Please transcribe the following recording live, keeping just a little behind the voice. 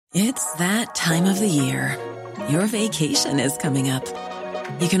It's that time of the year. Your vacation is coming up.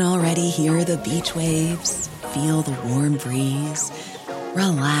 You can already hear the beach waves, feel the warm breeze,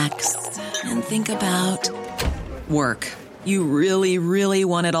 relax, and think about work. You really, really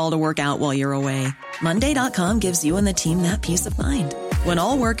want it all to work out while you're away. Monday.com gives you and the team that peace of mind. When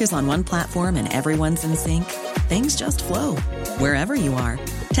all work is on one platform and everyone's in sync, things just flow. Wherever you are,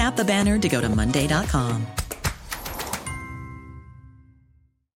 tap the banner to go to Monday.com.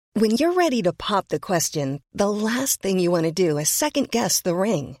 When you're ready to pop the question, the last thing you want to do is second-guess the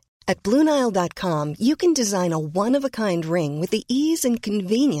ring. At BlueNile.com, you can design a one-of-a-kind ring with the ease and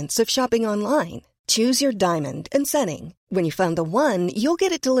convenience of shopping online. Choose your diamond and setting. When you find the one, you'll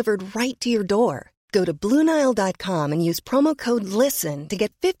get it delivered right to your door. Go to BlueNile.com and use promo code LISTEN to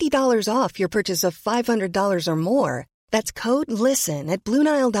get $50 off your purchase of $500 or more. That's code LISTEN at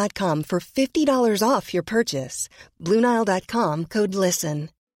BlueNile.com for $50 off your purchase. BlueNile.com, code LISTEN.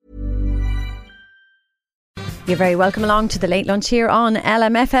 You're very welcome along to the Late Lunch here on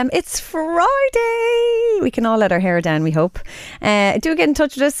LMFM. It's Friday. We can all let our hair down, we hope. Do get in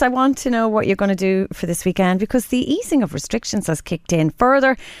touch with us. I want to know what you're going to do for this weekend, because the easing of restrictions has kicked in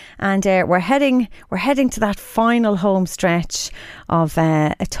further, and we're heading to that final home stretch of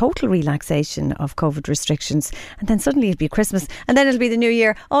a total relaxation of COVID restrictions, and then suddenly it'll be Christmas, and then it'll be the new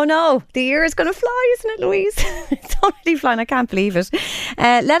year. Oh no, the year is going to fly, isn't it, Louise? It's already flying. I can't believe it.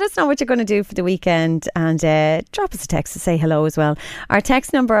 Let us know what you're going to do for the weekend, and drop us a text to say hello as well. Our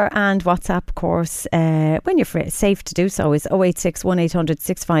text number and WhatsApp, of course, when you're safe to do so, is 086 1800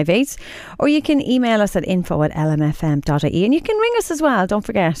 658, or you can email us at info@lmfm.ie, and you can ring us as well. Don't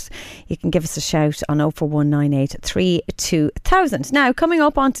forget, you can give us a shout on 04198 32000. Now, coming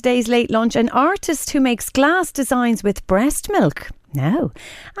up on today's Late Lunch, an artist who makes glass designs with breast milk. No,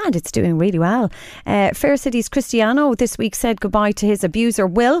 and it's doing really well. Fair City's Cristiano this week said goodbye to his abuser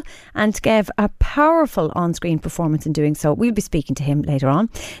Will, and gave a powerful on-screen performance in doing so. We'll be speaking to him later on.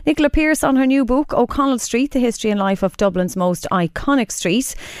 Nicola Pearce on her new book O'Connell Street, the history and life of Dublin's most iconic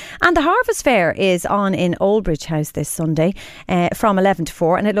street. And the Harvest Fair is on in Old Bridge House this Sunday from 11 to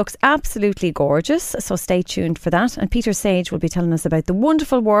 4, and it looks absolutely gorgeous, so stay tuned for that. And Peter Sage will be telling us about the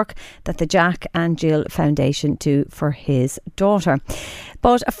wonderful work that the Jack and Jill Foundation do for his daughter.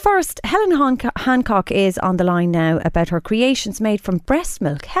 But first, Helen Hancock is on the line now about her creations made from breast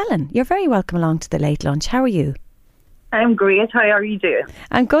milk. Helen, you're very welcome along to the Late Lunch. How are you? I'm great. How are you doing?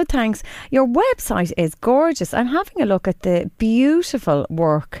 I'm good, thanks. Your website is gorgeous. I'm having a look at the beautiful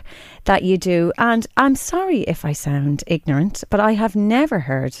work that you do, and I'm sorry if I sound ignorant, but I have never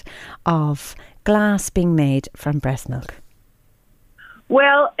heard of glass being made from breast milk.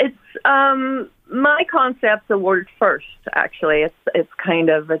 Well, it's my concept's a world first. Actually, it's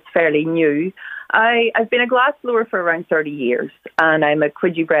fairly new. I've been a glass blower for around 30 years, and I'm a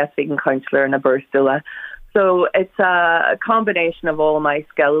Quidgy breastfeeding counsellor and a birth doula. So it's a combination of all my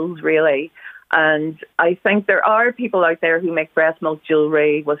skills, really. And I think there are people out there who make breast milk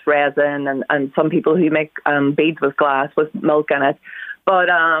jewellery with resin, and some people who make beads with glass with milk in it. But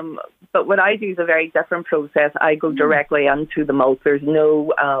what I do is a very different process. I go directly into the milk. There's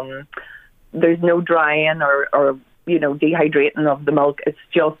no drying or dehydrating of the milk. It's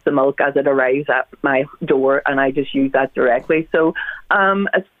just the milk as it arrives at my door, and I just use that directly. So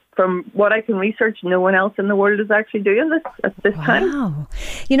from what I can research, no one else in the world is actually doing this at this time. Wow.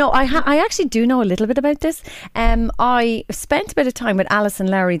 You know, I actually do know a little bit about this. I spent a bit of time with Alison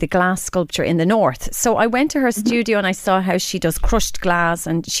Lowry, the glass sculptor in the north. So I went to her studio and I saw how she does crushed glass,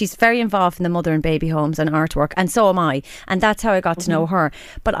 and she's very involved in the mother and baby homes and artwork, and so am I. And that's how I got to know her.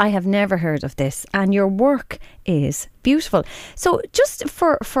 But I have never heard of this. And your work is beautiful. So just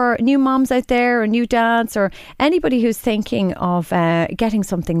for new moms out there, or new dads, or anybody who's thinking of getting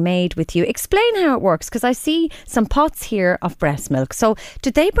something made with you, explain how it works, because I see some pots here of breast milk. So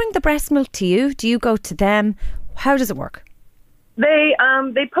do they bring the breast milk to you? Do you go to them? How does it work? They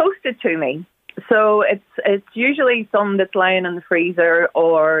post it to me. So it's usually some that's lying in the freezer,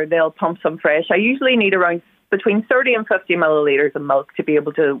 or they'll pump some fresh. I usually need around between 30 and 50 millilitres of milk to be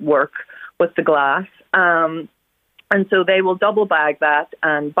able to work with the glass. And so they will double bag that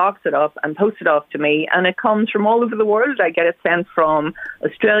and box it up and post it off to me. And it comes from all over the world. I get it sent from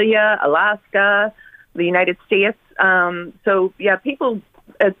Australia, Alaska, the United States. So yeah, people,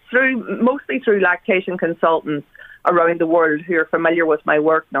 it's mostly through lactation consultants around the world who are familiar with my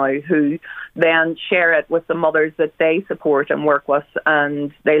work now, who then share it with the mothers that they support and work with,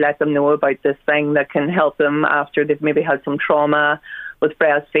 and they let them know about this thing that can help them after they've maybe had some trauma with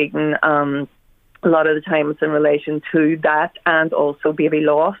breastfeeding. A lot of the time it's in relation to that, and also baby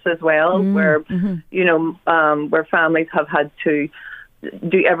loss as well, where, where families have had to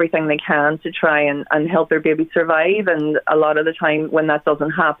do everything they can to try and help their baby survive. And a lot of the time when that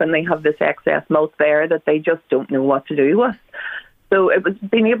doesn't happen, they have this excess milk there that they just don't know what to do with. So it was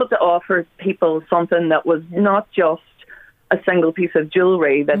being able to offer people something that was not just a single piece of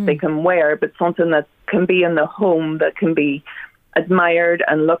jewellery that they can wear, but something that can be in the home, that can be admired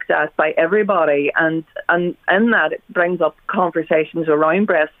and looked at by everybody. And in that, it brings up conversations around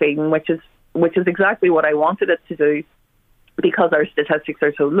breastfeeding, which is exactly what I wanted it to do, because our statistics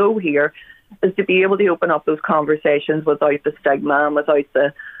are so low here, is to be able to open up those conversations without the stigma and without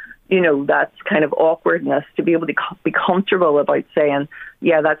the, that kind of awkwardness, to be able to be comfortable about saying,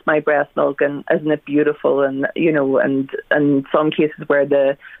 yeah, that's my breast milk, and isn't it beautiful? And, and in some cases where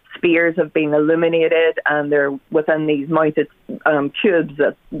the spheres have been illuminated and they're within these mounted tubes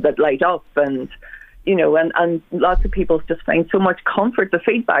that light up, and, and lots of people just find so much comfort. The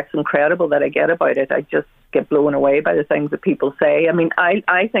feedback's incredible that I get about it. I just get blown away by the things that people say. I mean,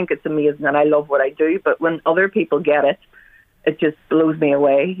 I think it's amazing and I love what I do, but when other people get it, it just blows me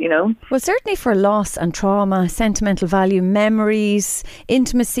away, Well, certainly for loss and trauma, sentimental value, memories,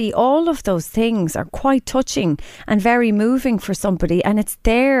 intimacy, all of those things are quite touching and very moving for somebody, and it's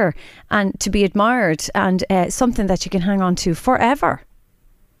there and to be admired, and something that you can hang on to forever.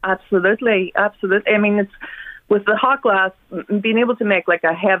 Absolutely. I mean, it's with the hot glass, being able to make like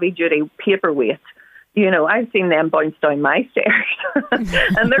a heavy duty paperweight. I've seen them bounce down my stairs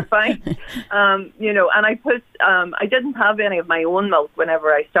and they're fine. And I didn't have any of my own milk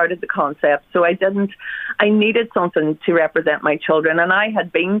whenever I started the concept. So I needed something to represent my children. And I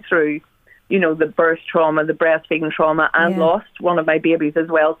had been through, the birth trauma, the breastfeeding trauma, and lost one of my babies as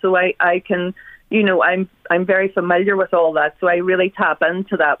well. So I can, I'm very familiar with all that. So I really tap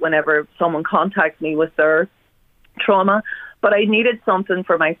into that whenever someone contacts me with their trauma. But I needed something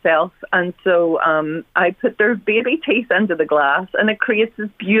for myself, and so I put their baby teeth into the glass, and it creates this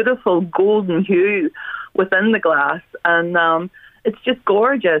beautiful golden hue within the glass, and it's just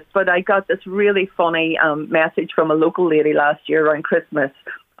gorgeous. But I got this really funny message from a local lady last year around Christmas.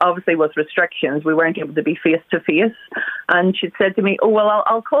 Obviously, with restrictions, we weren't able to be face-to-face, and she said to me, "Oh, well,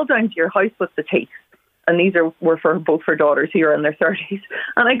 I'll call down to your house with the teeth." And these were for both her daughters here in their 30s.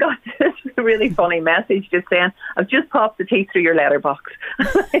 And I got this really funny message just saying, "I've just popped the teeth through your letterbox."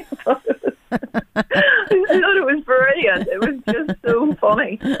 I thought it was brilliant. It was just so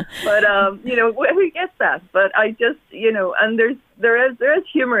funny. But, who gets that? But I just, and there is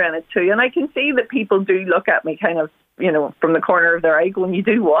humour in it too. And I can see that people do look at me kind of, from the corner of their eye going, "You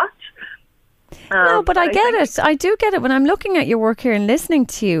do what?" No, but I get it. I do get it when I'm looking at your work here and listening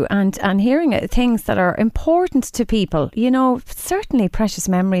to you and hearing things that are important to people. Certainly precious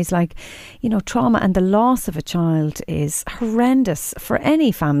memories like, trauma and the loss of a child is horrendous for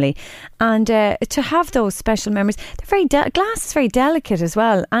any family. And to have those special memories, they're glass is very delicate as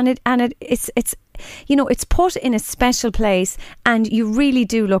well. And it's it's put in a special place, and you really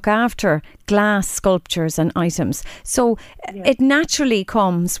do look after glass sculptures and items. So it naturally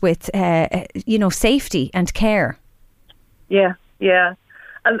comes with, safety and care. Yeah.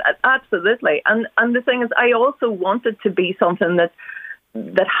 And absolutely. And the thing is, I also want it to be something that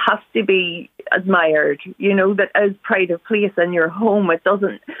has to be admired, that is pride of place in your home. It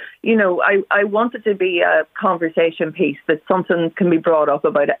doesn't, I want it to be a conversation piece, that something can be brought up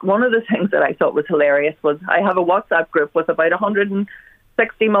about it. One of the things that I thought was hilarious was I have a WhatsApp group with about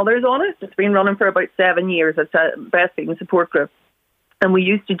 160 mothers on it. It's been running for about 7 years. It's a breastfeeding support group. And we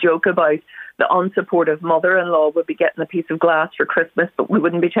used to joke about the unsupportive mother-in-law would be getting a piece of glass for Christmas, but we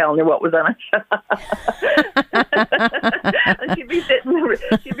wouldn't be telling her what was in it. And she'd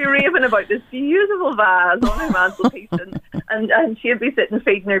be raving about this beautiful vase on her mantelpiece, and she'd be sitting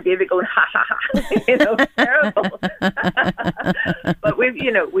feeding her baby going, "Ha ha ha," terrible. But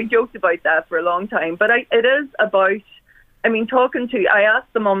we joked about that for a long time. But it is about, I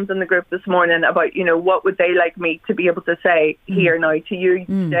asked the mums in the group this morning about, what would they like me to be able to say here now to you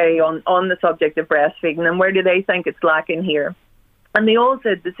today on the subject of breastfeeding, and where do they think it's lacking here? And they all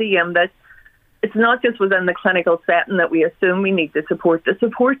said the same, that it's not just within the clinical setting that we assume we need the support. The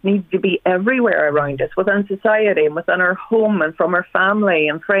support needs to be everywhere around us, within society and within our home and from our family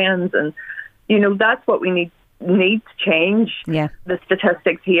and friends. And, that's what we need to change. The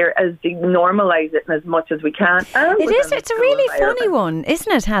statistics here, is to normalise it as much as we can. It's a really funny one,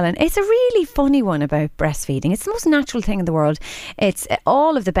 isn't it, Helen? It's a really funny one about breastfeeding. It's the most natural thing in the world. It's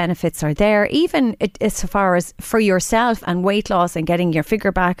all of the benefits are there, even as far as for yourself and weight loss and getting your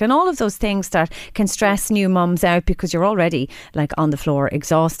figure back and all of those things that can stress new mums out because you're already on the floor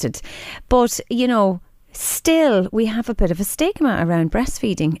exhausted. But still we have a bit of a stigma around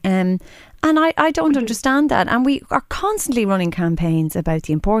breastfeeding, And I don't understand that. And we are constantly running campaigns about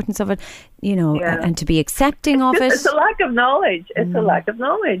the importance of it, you know, and to be accepting of it. It's a lack of knowledge. It's a lack of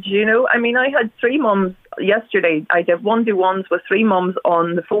knowledge, you know. I mean, I had 3 mums yesterday. I did 1-to-1s with 3 mums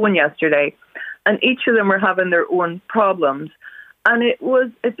on the phone yesterday, and each of them were having their own problems. And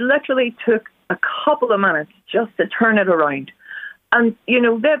it literally took a couple of minutes just to turn it around. And, you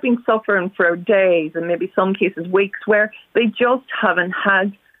know, they've been suffering for days and maybe some cases weeks where they just haven't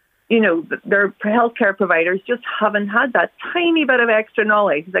had, you know, their healthcare providers just haven't had that tiny bit of extra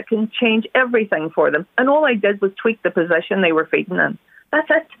knowledge that can change everything for them. And all I did was tweak the position they were feeding in. That's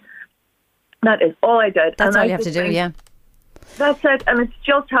it. That is all I did. That's all you have to do, yeah. That's it. And it's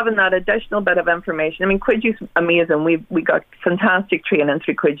just having that additional bit of information. I mean, Quidju's amazing. We got fantastic training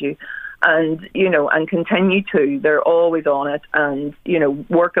through Quidju. And, you know, and continue to. They're always on it. And, you know,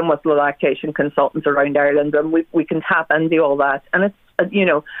 working with the lactation consultants around Ireland, and we can tap into all that. And it's, you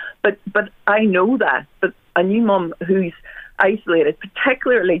know, but I know that. But a new mum who's isolated,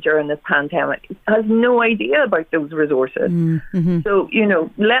 particularly during this pandemic, has no idea about those resources. Mm-hmm. So, you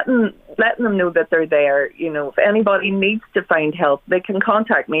know, letting them know that they're there. You know, if anybody needs to find help, they can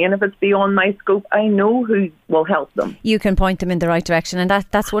contact me, and if it's beyond my scope, I know who will help them. You can point them in the right direction, and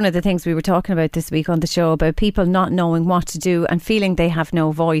that's one of the things we were talking about this week on the show, about people not knowing what to do and feeling they have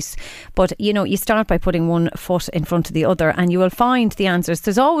no voice. But, you know, you start by putting one foot in front of the other, and you will find the answers.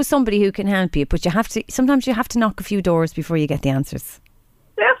 There's always somebody who can help you, but sometimes you have to knock a few doors before you get the answers.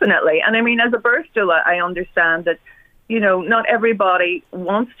 Definitely. And I mean, as a birth doula, I understand that, you know, not everybody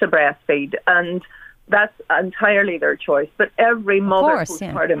wants to breastfeed, and that's entirely their choice. But every mother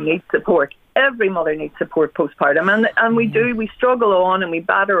postpartum needs support. Every mother needs support postpartum. And we struggle on and we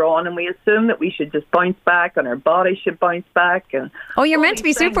batter on and we assume that we should just bounce back and our body should bounce back. And you're meant to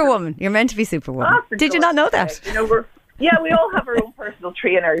be Superwoman. You're meant to be Superwoman. Did you not know that? You know, we all have our own personal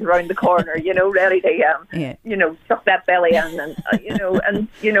trainers around the corner, you know, ready to, you know, suck that belly in and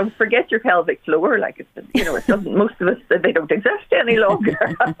forget your pelvic floor. Like, it doesn't, most of us, they don't exist any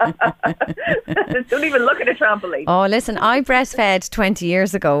longer. Don't even look at a trampoline. Oh, listen, I breastfed 20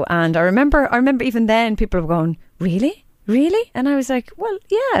 years ago, and I remember even then people were going, really? And I was like, well,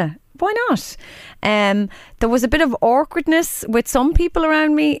 yeah. Why not? There was a bit of awkwardness with some people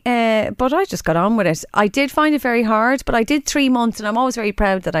around me, but I just got on with it. I did find it very hard, but I did 3 months, and I'm always very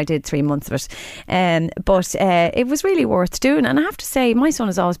proud that I did 3 months of it. But it was really worth doing. And I have to say, my son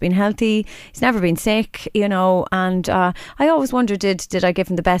has always been healthy. He's never been sick, you know, and I always wondered, did I give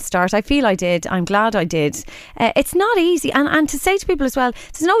him the best start? I feel I did. I'm glad I did. It's not easy. And to say to people as well,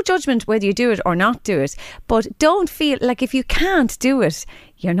 there's no judgment whether you do it or not do it, but don't feel like if you can't do it,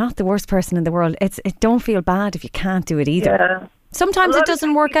 you're not the worst person in the world. Don't feel bad if you can't do it either. Yeah. Sometimes it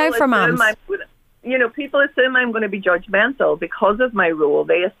doesn't work out for mums. You know, people assume I'm going to be judgmental because of my role.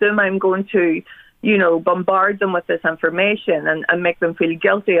 They assume I'm going to, you know, bombard them with this information and make them feel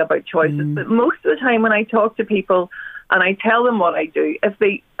guilty about choices. But most of the time when I talk to people and I tell them what I do,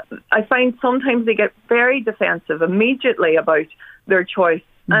 I find sometimes they get very defensive immediately about their choice.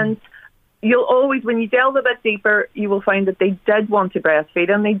 And you'll always, when you delve a bit deeper, you will find that they did want to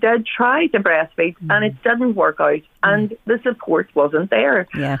breastfeed and they did try to breastfeed and it didn't work out and the support wasn't there.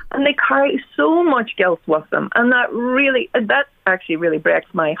 Yeah. And they carry so much guilt with them, and that actually really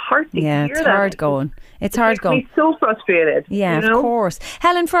breaks my heart to hear it's hard going. It's hard going. It makes me so frustrated. Yeah, you know? Of course.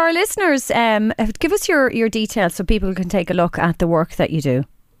 Helen, for our listeners, give us your details so people can take a look at the work that you do.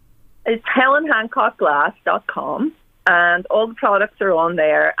 It's helenhancockglass.com. And all the products are on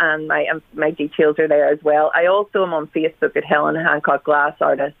there, and my details are there as well. I also am on Facebook at Helen Hancock Glass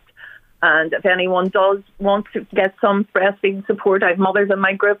Artist. And if anyone does want to get some breastfeeding support, I have mothers in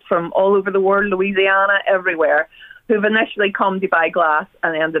my group from all over the world, Louisiana, everywhere, who've initially come to buy glass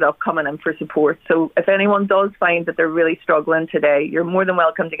and ended up coming in for support. So if anyone does find that they're really struggling today, you're more than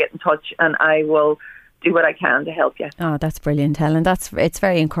welcome to get in touch, and I will do what I can to help you. Oh, that's brilliant, Helen. It's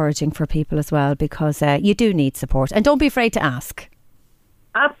very encouraging for people as well, because you do need support, and don't be afraid to ask.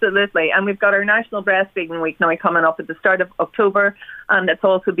 Absolutely. And we've got our National Breastfeeding Week now coming up at the start of October, and it's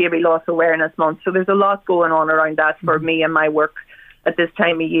also Baby Loss Awareness Month. So there's a lot going on around that for me and my work at this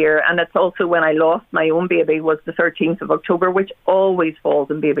time of year. And it's also when I lost my own baby, was the 13th of October, which always falls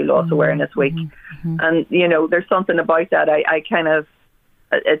in Baby Loss Awareness Week. And, you know, there's something about that. I kind of,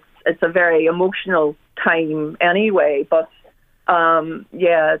 it's a very emotional time anyway, but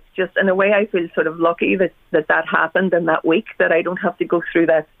it's just in a way I feel sort of lucky that that happened in that week, that I don't have to go through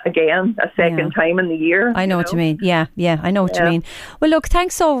that again a second time in the year. I know what you mean. Yeah, I know what you mean. Well, look,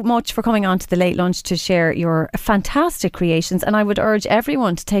 thanks so much for coming on to the Late Lunch to share your fantastic creations, and I would urge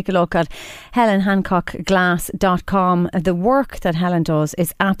everyone to take a look at HelenHancockGlass.com. The work that Helen does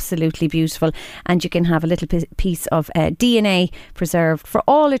is absolutely beautiful, and you can have a little piece of DNA preserved for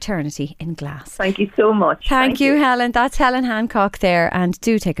all eternity in glass. Thank you so much. Thank you, Helen. That's Helen Hancock there, and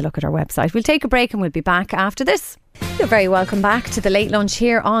do take a look at our website. We'll take a break and we'll be back after this. You're very welcome back to the Late Lunch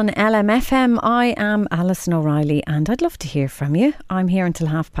here on LMFM. I am Alison O'Reilly, and I'd love to hear from you. I'm here until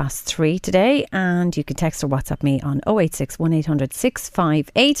 3:30 today, and you can text or WhatsApp me on 086 1800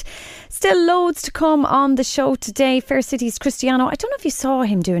 658. Still loads to come on the show today. Fair City's Cristiano, I don't know if you saw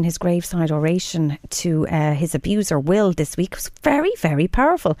him doing his graveside oration to his abuser Will this week. It was very, very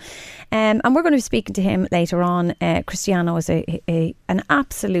powerful, and we're going to be speaking to him later on. Cristiano is an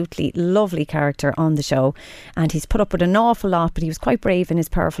absolutely lovely character on the show, and he's put up with an awful lot, but he was quite brave in his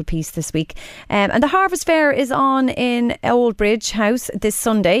powerful piece this week. And the Harvest Fair is on in Old Bridge House this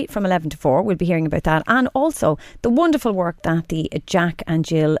Sunday from 11 to 4. We'll be hearing about that, and also the wonderful work that the Jack and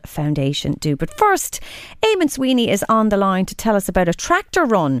Jill Foundation do. But first, Eamon Sweeney is on the line to tell us about a tractor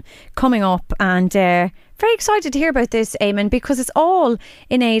run coming up, and very excited to hear about this, Eamon, because it's all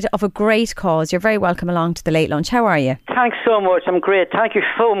in aid of a great cause. You're very welcome along to the Late Lunch. How are you? Thanks so much. I'm great. Thank you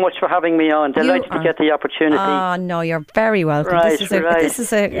so much for having me on. Delighted to get the opportunity. No, you're very welcome. Right, this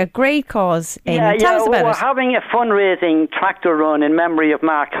is a great cause, Eamon. Tell us about it. We're having a fundraising tractor run in memory of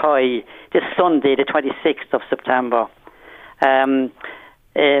Mark Hoy this Sunday, the 26th of September.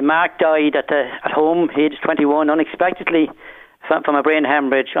 Mark died at home, aged 21, unexpectedly, from a brain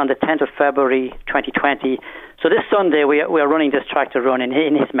hemorrhage on the 10th of February 2020. So this Sunday we are running this tractor run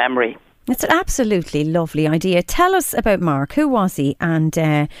in his memory. It's an absolutely lovely idea. Tell us about Mark. Who was he, and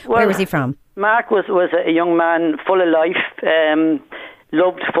where was he from? Mark was a young man full of life,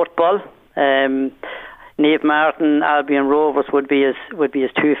 loved football. Niamh Martin, Albion Rovers would be his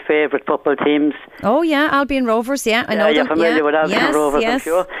two favourite football teams. Oh yeah, Albion Rovers, I know them. You're familiar with Albion Rovers, yes. I'm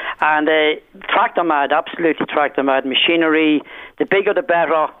sure. And tractor mad, absolutely tractor mad. Machinery, the bigger the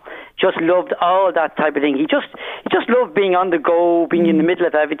better. Just loved all that type of thing. He just loved being on the go, being in the middle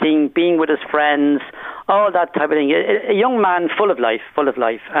of everything, being with his friends, all that type of thing. A young man full of life,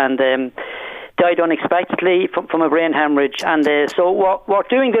 and died unexpectedly from a brain hemorrhage. And so we're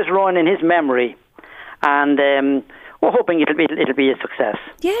doing this run in his memory. And we're hoping it'll be a success.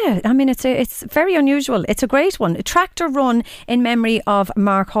 Yeah, I mean it's very unusual. It's a great one. A tractor run in memory of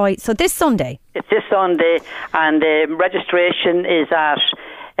Mark Hoy. So this Sunday. It's this Sunday, and registration is at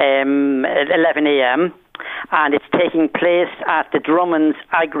 11 a.m. and it's taking place at the Drummond's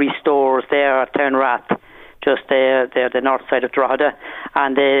Agri Stores there at Townrath, just there, the north side of Drogheda.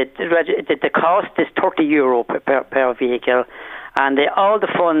 And the cost is €30 per vehicle. And all the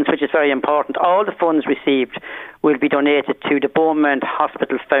funds, which is very important, all the funds received will be donated to the Beaumont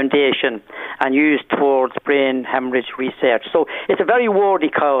Hospital Foundation and used towards brain hemorrhage research. So it's a very worthy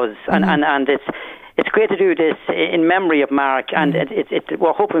cause, and it's great to do this in memory of Mark, and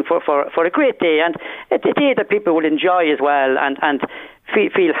we're hoping for a great day, and a day that people will enjoy as well, and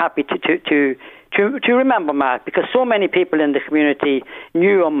feel happy to remember Mark, because so many people in the community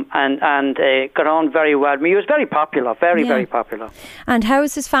knew him and got on very well. I mean, he was very popular, very popular. And how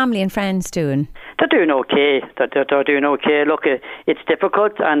is his family and friends doing? They're doing okay. They're doing okay. Look, it's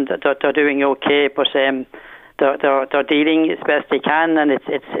difficult, and they're doing okay, but they're dealing as best they can, and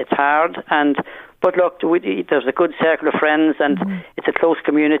it's hard. But look, there's a good circle of friends, and it's a close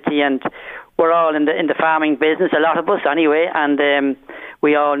community, and we're all in the farming business, a lot of us anyway, and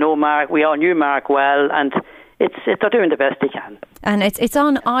we all know Mark, we all knew Mark well, and they're doing the best they can. And it's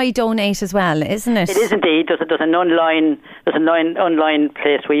on iDonate as well, isn't it? It is indeed. There's an online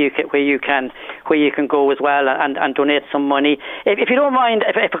place where you can go as well and donate some money. If you don't mind,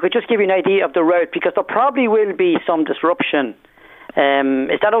 if I could just give you an idea of the route, because there probably will be some disruption.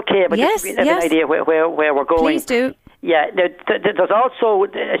 Is that okay? But yes, just an idea where we're going. Please do. Yeah, there's also,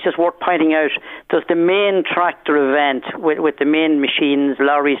 it's just worth pointing out, there's the main tractor event with the main machines,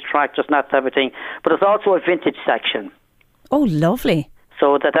 lorries, tractors, and that type of thing. But there's also a vintage section. Oh, lovely.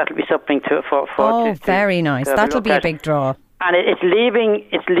 So that'll be something very nice. That'll be a big draw. And it's leaving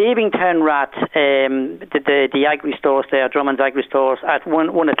Townrath, the Agri Stores there, Drummond's Agri Stores, at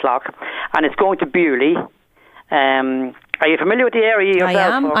 1 o'clock, and it's going to Bewley. Are you familiar with the area yourself?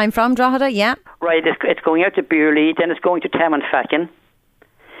 I am. I'm from Drogheda, yeah. Right, it's going out to Bewley, then it's going to Temanfeckin,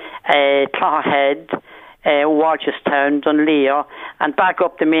 Clogherhead, Walchestown, Dunleer, and back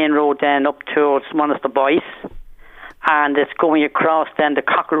up the main road then up towards Monasterboice. And it's going across then the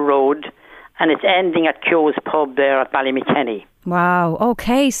Cockerell Road, and it's ending at Keogh's Pub there at Ballymckenny. Wow,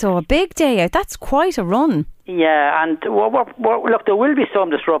 okay, so a big day out. That's quite a run. Yeah, and look, there will be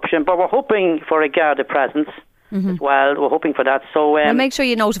some disruption, but we're hoping for a Garda presence as well. We're hoping for that. So well, make sure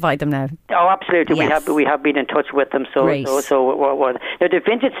you notify them now. Oh, absolutely. Yes. We have been in touch with them. So Great. Now the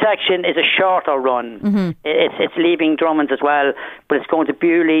vintage section is a shorter run. It's leaving Drummond's as well, but it's going to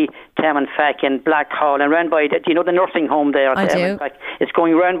Bewley, Temanfeck, Blackhall, and round by do you know the nursing home there? I do. It's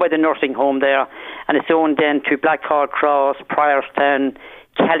going round by the nursing home there, and it's owned then to Blackhall Cross, Priorstown,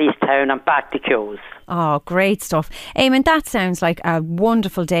 Kellystown, and back to Keogh's. Oh, great stuff. Eamon, that sounds like a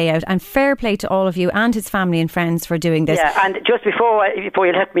wonderful day out, and fair play to all of you and his family and friends for doing this. Yeah, and just before you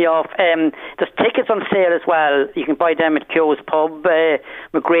let me off, there's tickets on sale as well. You can buy them at Keogh's Pub,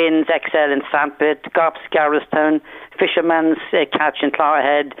 McGrain's XL in Sandpit, Gops, Garristown, Fisherman's Catch in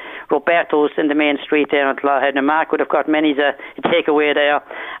Clogherhead, Roberto's in the main street there in Clogherhead, and Mark would have got many's a takeaway there.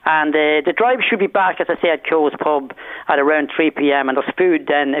 And the drive should be back, as I say, at Keogh's Pub at around 3 p.m, and there's food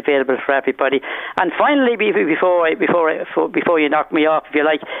then available for everybody. And finally, before you knock me off, if you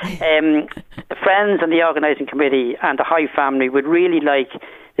like, the friends and the organising committee and the High family would really like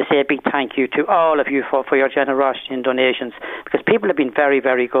to say a big thank you to all of you for your generosity and donations, because people have been very,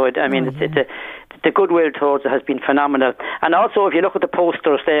 very good. I mean, the goodwill towards it has been phenomenal. And also, if you look at the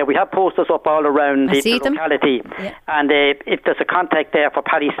posters there, we have posters up all around the locality. Yeah. And if there's a contact there for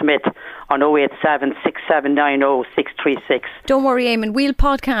Paddy Smith on 087 6790 636. Don't worry, Eamon, we'll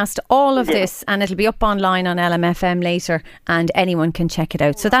podcast all of this, and it'll be up online on LMFM later, and anyone can check it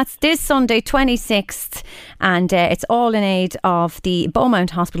out. So that's this Sunday 26th, and it's all in aid of the Beaumont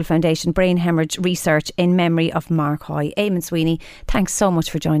Hospital Foundation Brain Hemorrhage Research in memory of Mark Hoy. Eamon Sweeney, thanks so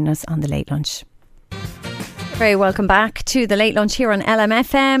much for joining us on The Late Lunch. Very welcome back to The Late Lunch here on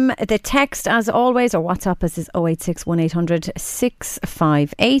LMFM. The text, as always, or WhatsApp us, is 086 1800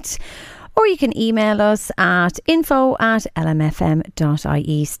 658. Or you can email us at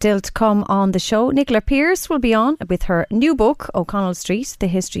info@lmfm.ie. Still to come on the show, Nicola Pearce will be on with her new book, O'Connell Street, The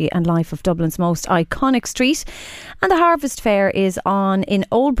History and Life of Dublin's Most Iconic Street. And the Harvest Fair is on in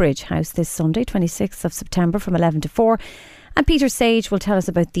Old Bridge House this Sunday, 26th of September from 11 to 4. And Peter Sage will tell us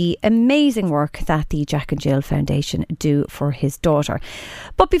about the amazing work that the Jack and Jill Foundation do for his daughter.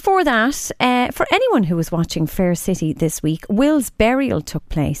 But before that, for anyone who was watching Fair City this week, Will's burial took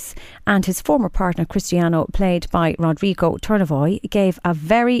place, and his former partner Cristiano, played by Rodrigo Tornavoy, gave a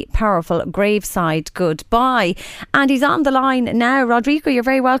very powerful graveside goodbye. And he's on the line now. Rodrigo, you're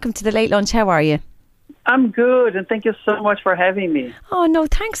very welcome to The Late Lunch. How are you? I'm good, and thank you so much for having me. Oh no,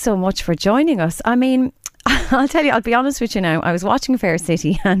 thanks so much for joining us. I mean, I'll tell you, I'll be honest with you now. I was watching Fair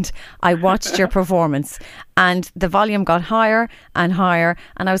City and I watched your performance, and the volume got higher and higher,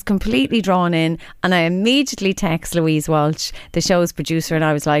 and I was completely drawn in, and I immediately text Louise Walsh, the show's producer, and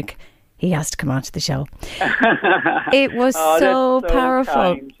I was like, he has to come onto the show. It was so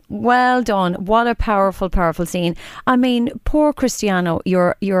powerful. Kind. Well done. What a powerful, powerful scene. I mean, poor Cristiano,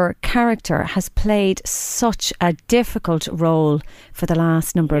 your character has played such a difficult role for the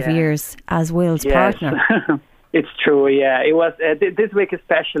last number of years as Will's partner. It's true, yeah. It was this week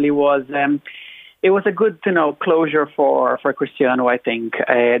especially was it was a good, closure for Cristiano, I think.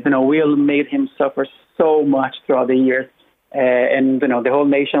 Will made him suffer so much throughout the years. And the whole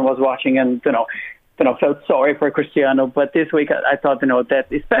nation was watching and felt sorry for Cristiano. But this week I thought that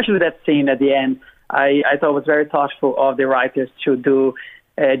especially that scene at the end, I thought was very thoughtful of the writers to do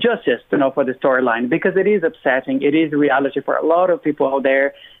justice for the storyline, because it is upsetting. It is reality for a lot of people out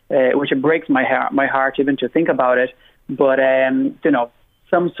there, which breaks my heart even to think about it. But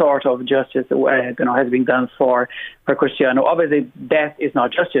some sort of justice has been done for Cristiano. Obviously, death is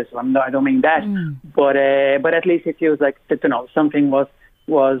not justice. I don't mean that, but at least it feels like something was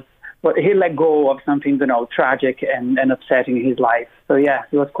he let go of something tragic and upsetting in his life. So yeah,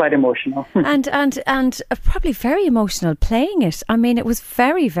 it was quite emotional. and probably very emotional playing it. I mean, it was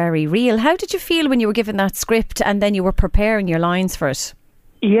very, very real. How did you feel when you were given that script and then you were preparing your lines for it?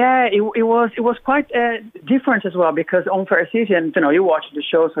 Yeah, it was quite different as well, because on Fair City, and you watch the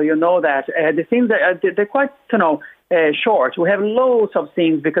show, so you know that the scenes they're quite short. We have loads of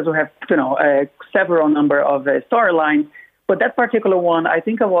scenes because we have several number of storylines. But that particular one, I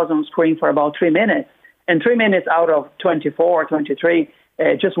think I was on screen for about 3 minutes, and 3 minutes out of 24, 23,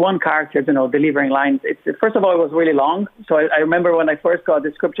 just one character, delivering lines. First of all, it was really long. So I remember when I first got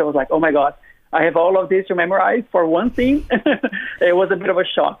the script, I was like, oh my God, I have all of this to memorize for one scene. It was a bit of a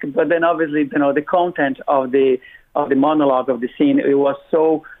shock, but then obviously, the content of the monologue of the scene, it was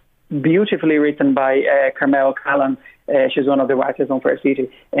so beautifully written by Carmel Callan. She's one of the writers on Fair City,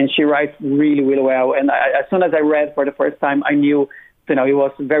 and she writes really, really well. And as soon as I read for the first time, I knew he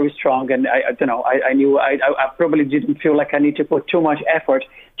was very strong, and I knew I probably didn't feel like I need to put too much effort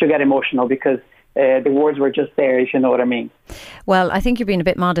to get emotional, because the words were just there, if you know what I mean. Well, I think you're being a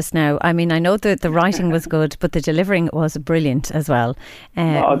bit modest now. I mean, I know that the writing was good, but the delivering was brilliant as well.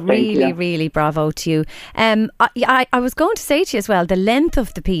 Really bravo to you. I was going to say to you as well, the length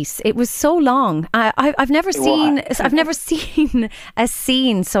of the piece, it was so long. I've never seen a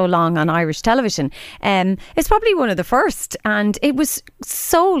scene so long on Irish television. It's probably one of the first, and it was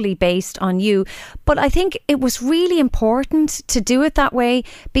solely based on you. But I think it was really important to do it that way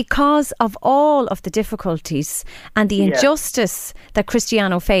because of all of the difficulties and the injustice that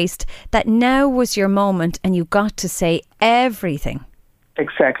Cristiano faced, that now was your moment and you got to say everything.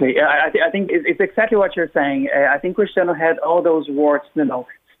 Exactly. I think it's exactly what you're saying. I think Cristiano had all those words,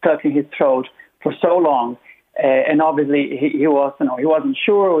 stuck in his throat for so long. And obviously he wasn't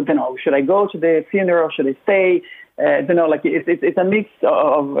sure, should I go to the funeral? Should I stay? It's a mix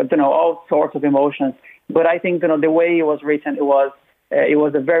of, all sorts of emotions. But I think, the way it was written, it was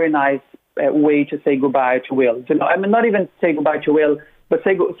a very nice way to say goodbye to Will. Not even say goodbye to Will, but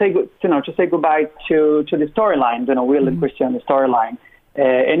to say goodbye to the storyline, Will and Cristiano storyline.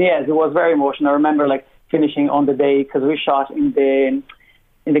 And yes, it was very emotional. I remember finishing on the day, because we shot in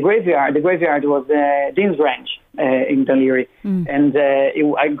the graveyard. The graveyard was Dean's Ranch in Dunleary. And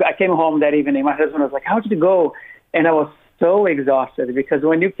I came home that evening. My husband was like, "How did it go?" And I was so exhausted, because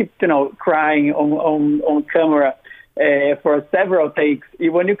when you keep crying on camera for several takes,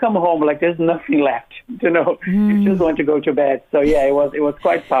 when you come home, there's nothing left. You just want to go to bed. So yeah, it was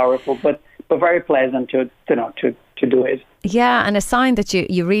quite powerful, but very pleasant to do it. Yeah, and a sign that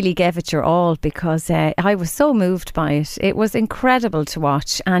you really gave it your all, because I was so moved by it. It was incredible to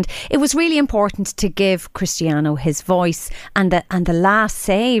watch, and it was really important to give Cristiano his voice and the last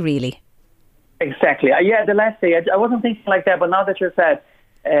say, really. Exactly. The last say. I wasn't thinking like that, but now that you said,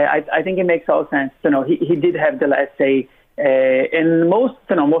 I think it makes all sense. He did have the last say, and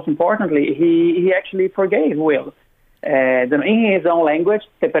most importantly, he actually forgave Will. In his own language,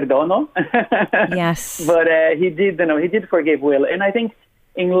 te perdono. Yes. But he did forgive Will, and I think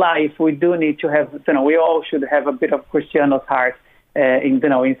in life we do need to have, we all should have a bit of Cristiano's heart,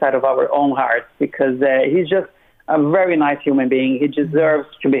 inside of our own hearts, because he's just a very nice human being. He deserves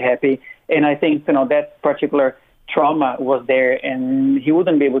to be happy, and I think that particular trauma was there, and he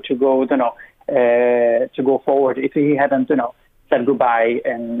wouldn't be able to go, to go forward if he hadn't, said goodbye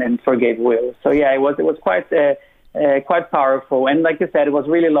and forgave Will. So yeah, it was quite powerful, and like you said, it was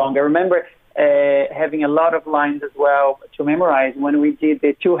really long. I remember having a lot of lines as well to memorize when we did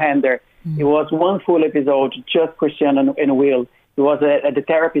the two-hander. It was one full episode, just Cristiano and Will. It was at the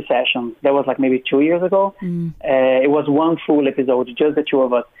therapy session. That was maybe 2 years ago. It was one full episode, just the two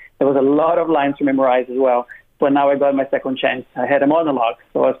of us. There was a lot of lines to memorize as well. But now I got my second chance. I had a monologue,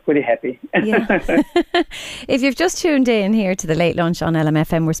 so I was pretty happy. Yeah. If you've just tuned in here to the Late Lunch on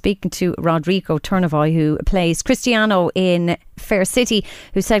LMFM, we're speaking to Rodrigo Turnavoy, who plays Cristiano in Fair City,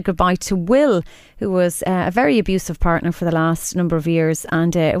 who said goodbye to Will, who was a very abusive partner for the last number of years,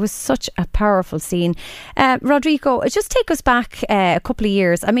 and it was such a powerful scene. Rodrigo, just take us back a couple of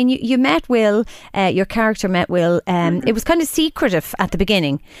years. I mean, you met Will, your character met Will. It was kind of secretive at the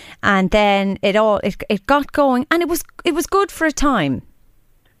beginning, and then it got going, and it was good for a time.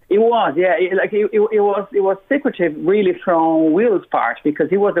 It was, yeah. It was secretive, really, from Will's part, because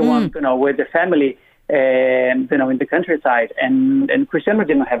he was the one, with the family, in the countryside, and Cristiano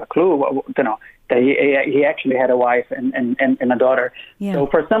didn't have a clue, that he actually had a wife and a daughter. Yeah. So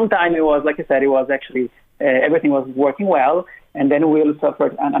for some time, it was, like I said, it was actually everything was working well, and then Will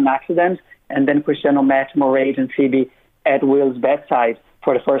suffered an accident, and then Cristiano met Mairead and Phoebe at Will's bedside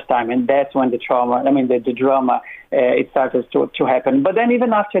for the first time, and that's when the drama it started to happen. But then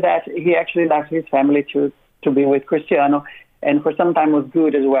even after that, he actually left his family to be with Cristiano, and for some time was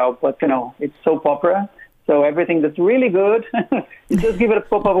good as well. But it's soap opera, so everything that's really good, you just give it a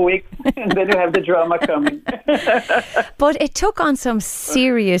couple of weeks, and then you have the drama coming. But it took on some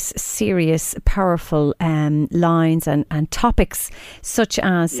serious, powerful lines and topics, such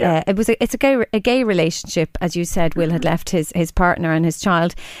as it's a gay relationship, as you said. Will had left his partner and his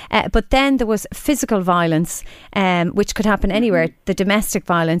child, but then there was physical violence, which could happen anywhere, the domestic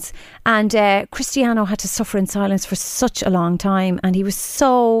violence, and Cristiano had to suffer in silence for such a long time, and he was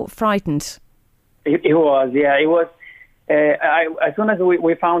so frightened. It was, yeah. It was. As soon as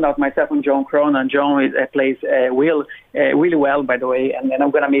we found out, myself and John Cronin, John plays Will really well, by the way, and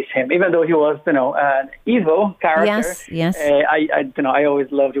I'm gonna miss him, even though he was, an evil character. Yes. I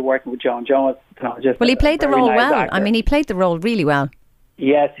always loved working with John. John was, just. Well, he played the role nice well. actor. I mean, he played the role really well.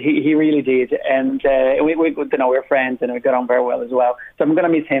 Yes, he really did, and we're friends and we got on very well as well. So I'm going to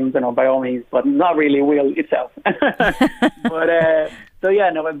miss him, by all means, but not really Will itself. But so yeah,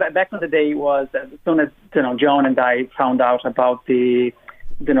 no. Back in the day was as soon as John and I found out about the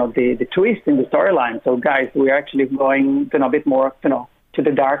twist in the storyline. So guys, we're actually going a bit more to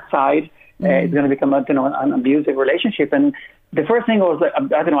the dark side. It's going to become an abusive relationship, and the first thing was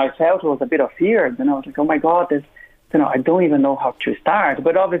I felt was a bit of fear. Like, oh my God, this. I don't even know how to start.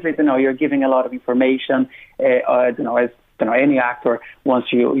 But obviously, you're giving a lot of information. As any actor,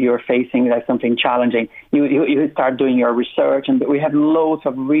 once you're facing something challenging, you start doing your research, and we have loads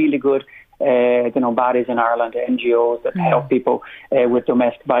of really good, bodies in Ireland, NGOs that help people with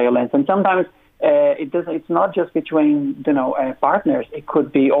domestic violence. And sometimes it's not just between partners. It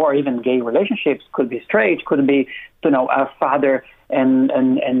could be, or even gay relationships. Could be straight. Could be a father and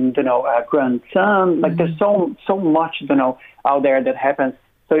a grandson. Like there's so much out there that happens.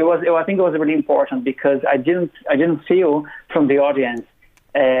 So I think it was really important because I didn't feel from the audience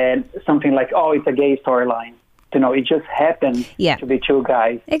something like, oh, it's a gay storyline. It just happened to be two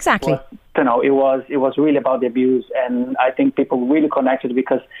guys. Exactly. It was really about the abuse, and I think people really connected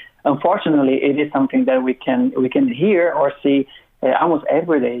because unfortunately it is something that we can hear or see almost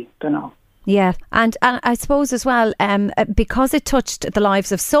every day. Yeah, and I suppose as well, because it touched the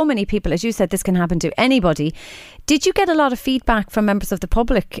lives of so many people, as you said, this can happen to anybody. Did you get a lot of feedback from members of the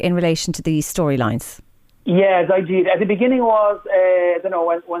public in relation to these storylines? Yes, I did. At the beginning was,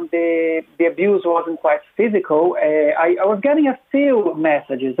 when the abuse wasn't quite physical, I was getting a few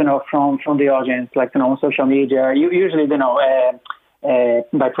messages, from the audience, like, on social media, usually,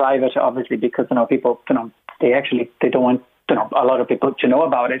 by private, obviously, because, people, they don't want, a lot of people to know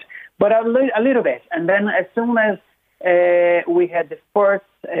about it. But a little bit. And then as soon as we had the first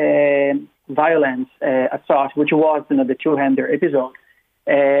violence assault, which was the two-hander episode,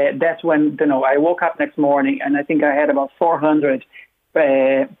 that's when I woke up next morning and I think I had about 400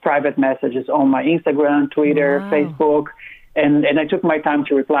 private messages on my Instagram, Twitter, Facebook, and I took my time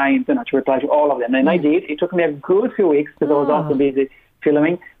to reply to all of them. And I did. It took me a good few weeks because I was also busy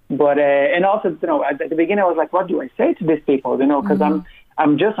filming. But and also at the beginning I was like, what do I say to these people? Because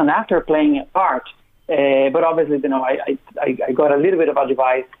I'm just an actor playing a part. But obviously, I got a little bit of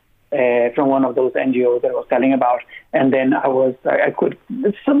advice from one of those NGOs that I was telling about. And then I could,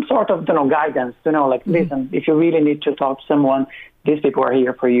 some sort of, guidance, listen, if you really need to talk to someone, these people are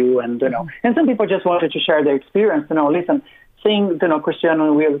here for you. And, and some people just wanted to share their experience. Listen, seeing, Cristiano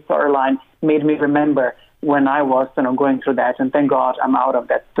and Will's storyline made me remember when I was, going through that. And thank God I'm out of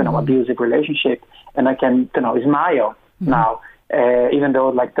that, abusive relationship. And I can, smile now. Even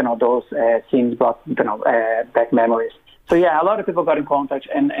though, those scenes brought, back memories. So, yeah, a lot of people got in contact,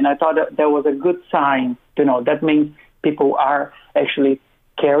 and I thought that was a good sign, that means people are actually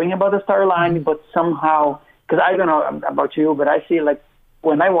caring about the storyline, but somehow, because I don't know about you, but I feel like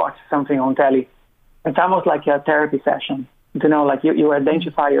when I watch something on telly, it's almost like a therapy session, like you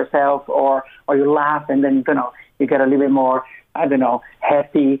identify yourself or you laugh, and then, you get a little bit more,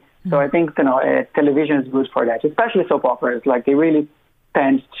 happy. So I think television is good for that, especially soap operas. Like they really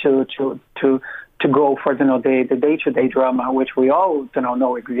tend to go for the day-to-day drama, which we all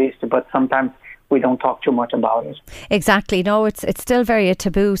know exists, but sometimes we don't talk too much about it. Exactly. No, it's still very a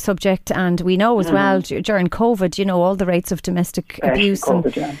taboo subject, and we know as well during COVID, all the rates of domestic abuse.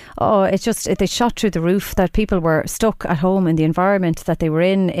 COVID, it's just they shot through the roof. That people were stuck at home in the environment that they were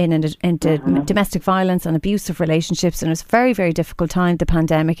in domestic violence and abusive relationships, and it was a very, very difficult time. The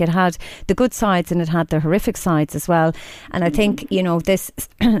pandemic, it had the good sides and it had the horrific sides as well. And I think this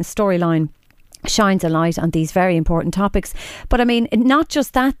storyline shines a light on these very important topics. But I mean, not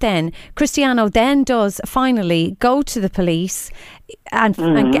just that then, Cristiano then does finally go to the police and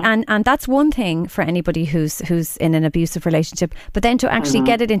that's one thing for anybody who's in an abusive relationship, but then to actually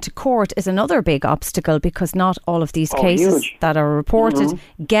get it into court is another big obstacle, because not all of these cases that are reported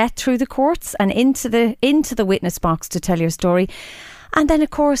get through the courts and into the witness box to tell your story. And then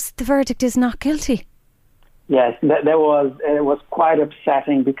of course the verdict is not guilty. Yes, that was quite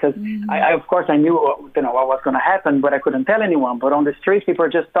upsetting because I of course I knew what was going to happen, but I couldn't tell anyone. But on the street, people were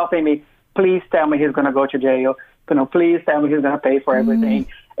just stopping me. Please tell me he's going to go to jail. Please tell me he's going to pay for everything.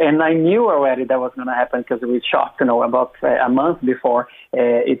 And I knew already that was going to happen because we shot about a month before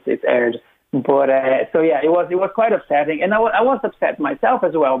it aired. But so yeah, it was quite upsetting, and I was upset myself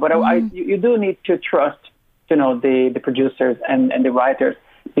as well. But you do need to trust the producers and the writers,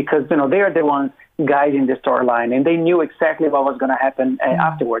 because they are the ones guiding the storyline, and they knew exactly what was going to happen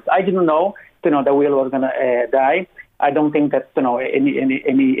afterwards. I didn't know that Will was going to die. I don't think that's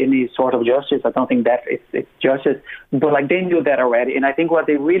any sort of justice. I don't think that it's justice. But like they knew that already, and I think what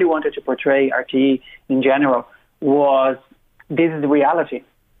they really wanted to portray RTE in general was this is the reality.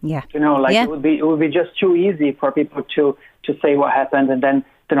 Yeah, it would be just too easy for people to say what happened, and then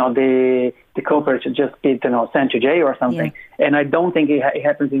the culprit should just be sent to jail or something. Yeah. And I don't think it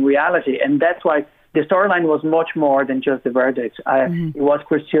happens in reality, and that's why the storyline was much more than just the verdict. It was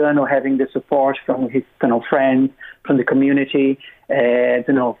Cristiano having the support from his friends, from the community,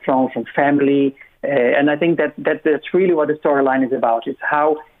 from family, and I think that's really what the storyline is about. It's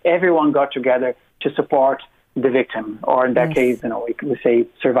how everyone got together to support the victim, or in that case, we say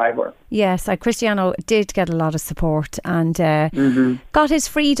survivor. Yes, Cristiano did get a lot of support and got his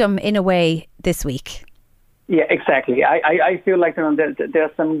freedom in a way this week. Yeah, exactly. I feel like there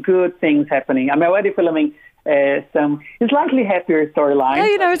are some good things happening. I'm already filming some slightly happier storylines.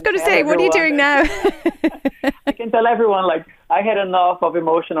 Yeah, I was going to say, what are you doing now? I can tell everyone, I had enough of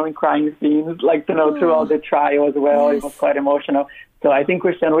emotional and crying scenes, throughout the trial as well. Yes. It was quite emotional. So I think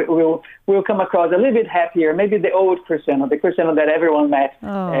Cristiano will come across a little bit happier, maybe the old Cristiano, the Cristiano that everyone met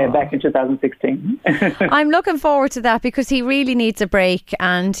back in 2016. I'm looking forward to that because he really needs a break,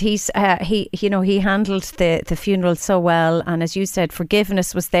 and he handled the funeral so well, and as you said,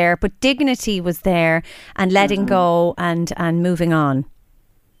 forgiveness was there, but dignity was there, and letting go and moving on.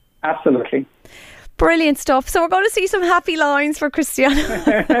 Absolutely. Brilliant stuff. So we're going to see some happy lines for Cristiano.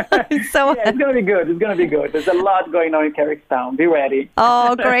 It's going to be good. It's going to be good. There's a lot going on in Carrickstown. Be ready.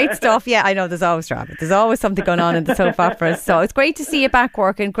 Oh, great stuff. Yeah, I know there's always drama. There's always something going on in the soap operas. So it's great to see you back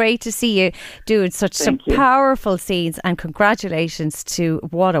working. Great to see you doing some powerful scenes, and congratulations to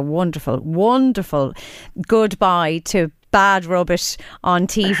what a wonderful, wonderful goodbye to bad rubbish on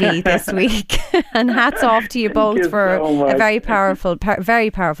TV this week. And hats off to you both for a very powerful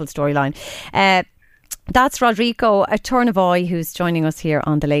storyline. That's Rodrigo Tornavoy, who's joining us here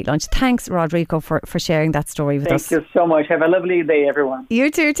on The Late Lunch. Thanks, Rodrigo, for sharing that story with us. Thank you so much. Have a lovely day, everyone. You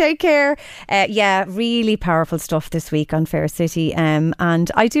too. Take care. Really powerful stuff this week on Fair City.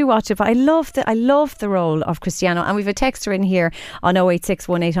 And I do watch it, but I love the role of Cristiano. And we've a texter in here on 086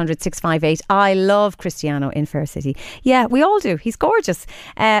 1800 658. I love Cristiano in Fair City. Yeah, we all do. He's gorgeous.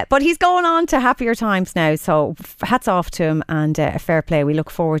 But he's going on to happier times now. So hats off to him, and fair play. We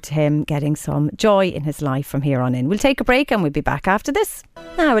look forward to him getting some joy in his life from here on in. We'll take a break and we'll be back after this.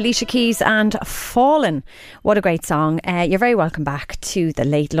 Now, Alicia Keys and Fallen. What a great song. You're very welcome back to The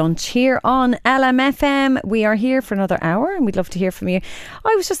Late Lunch here on LMFM. We are here for another hour and we'd love to hear from you.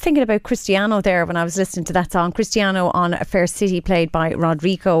 I was just thinking about Cristiano there when I was listening to that song. Cristiano on Fair City, played by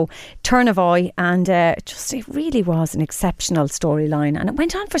Rodrigo Tornavoy, and it really was an exceptional storyline, and it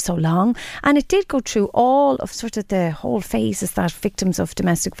went on for so long, and it did go through all of sort of the whole phases that victims of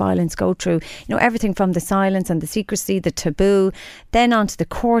domestic violence go through. Everything from the silence and the secrecy, the taboo, then on to the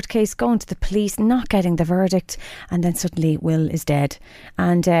court case, going to the police, not getting the verdict, and then suddenly Will is dead.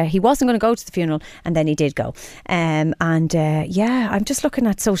 And he wasn't going to go to the funeral, and then he did go. I'm just looking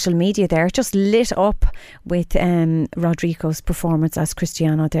at social media there, just lit up with Rodrigo's performance as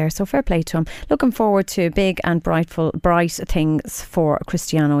Cristiano there. So fair play to him. Looking forward to big and bright things for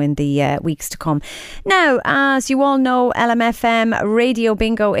Cristiano in the weeks to come. Now, as you all know, LMFM Radio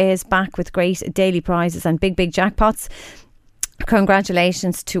Bingo is back with great daily prizes and big jackpots.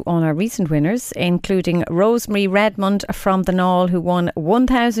 Congratulations to all our recent winners, including Rosemary Redmond from the Knoll, who won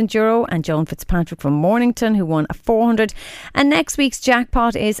 €1,000, and Joan Fitzpatrick from Mornington, who won $400. And next week's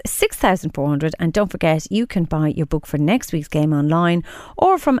jackpot is $6,400. And don't forget, you can buy your book for next week's game online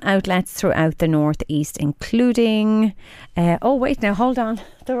or from outlets throughout the North East, including hold on,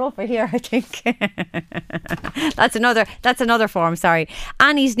 they're over here, I think. That's another form, sorry.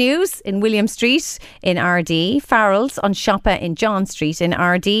 Annie's News in William Street in RD, Farrell's on Shoppa in John Street in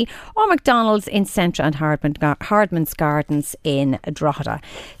RD, or McDonald's in Centra and Hardman's Gardens in Drogheda.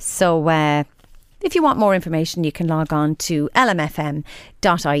 So if you want more information, you can log on to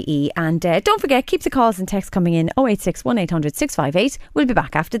lmfm.ie, and don't forget, keep the calls and texts coming in 086 1800 658. We'll be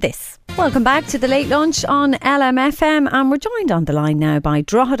back after this. Welcome back to The Late Lunch on LMFM, and we're joined on the line now by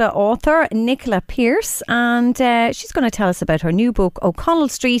Drogheda author Nicola Pearce, and she's going to tell us about her new book, O'Connell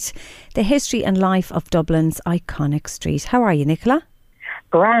Street, The History and Life of Dublin's Iconic Street. How are you, Nicola?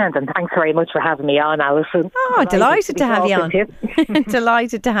 Grand, and thanks very much for having me on, Alison. Oh, delighted to have you on.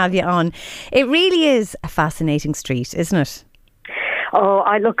 Delighted to have you on. It really is a fascinating street, isn't it? Oh,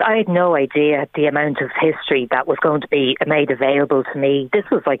 I had no idea the amount of history that was going to be made available to me. This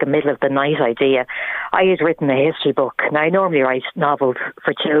was like a middle of the night idea. I had written a history book. Now, I normally write novels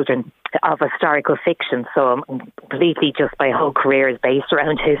for children of historical fiction, so completely just my whole career is based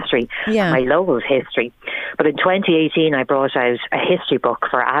around history. Yeah. I love history. But in 2018, I brought out a history book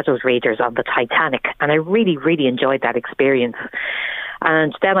for adult readers on the Titanic, and I really, really enjoyed that experience.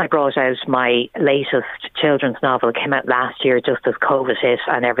 And then I brought out my latest children's novel. It came out last year just as COVID hit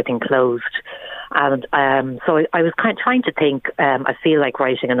and everything closed. And so I was kind of trying to think, I feel like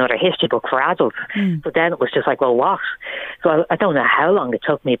writing another history book for adults. So then it was just like, well, what? So I don't know how long it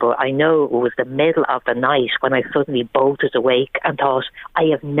took me, but I know it was the middle of the night when I suddenly bolted awake and thought, I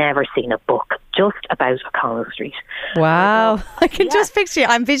have never seen a book just about O'Connell Street. Wow. I can just picture you.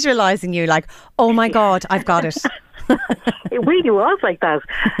 I'm visualising you like, oh my God, I've got it. It really was like that.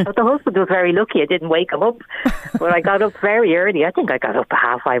 But the husband was very lucky I didn't wake him up. But I got up very early. I think I got up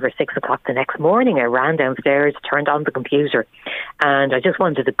at 5:30 or 6 o'clock the next morning. I ran downstairs, turned on the computer, and I just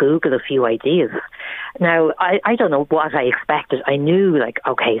wanted to Google a few ideas. Now, I don't know what I expected. I knew, like,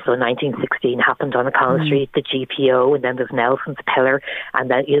 okay, so 1916 happened on O'Connell Street, the GPO, and then there's Nelson's Pillar,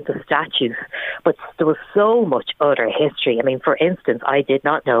 and then the statues. But there was so much other history. I mean, for instance, I did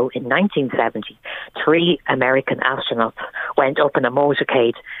not know in 1970, 3 American astronauts went up in a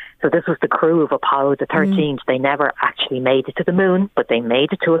motorcade. So this was the crew of Apollo the 13th. They never actually made it to the moon, but they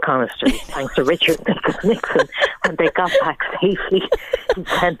made it to O'Connell Street, thanks to Richard Nixon. When they got back safely, he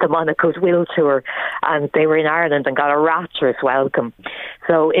sent them on a goodwill tour, and they were in Ireland and got a rapturous welcome.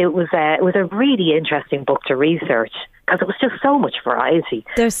 So it was a really interesting book to research, because it was just so much variety.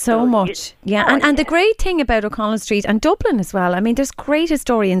 There's so much. And the great thing about O'Connell Street and Dublin as well, I mean, there's great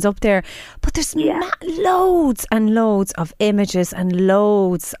historians up there, but there's loads and loads of images and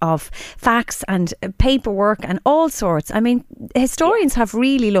loads of facts and paperwork and all sorts. I mean, historians have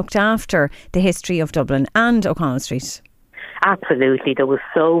really looked after the history of Dublin and O'Connell Street. Absolutely. There was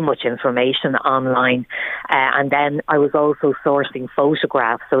so much information online. And then I was also sourcing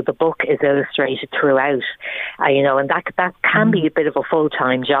photographs. So the book is illustrated throughout, and that can be a bit of a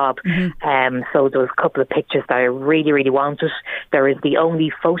full-time job. So there was a couple of pictures that I really, really wanted. There is the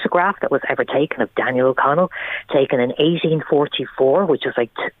only photograph that was ever taken of Daniel O'Connell, taken in 1844, which was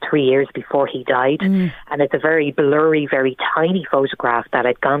like 3 years before he died. And it's a very blurry, very tiny photograph that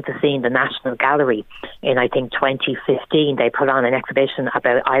I'd gone to see in the National Gallery in, I think, 2015. They put on an exhibition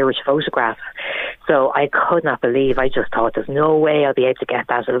about Irish photographs. So I could not believe, I just thought there's no way I'll be able to get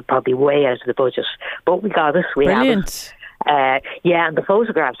that. It'll probably way out of the budget. But we got it. We have it. And the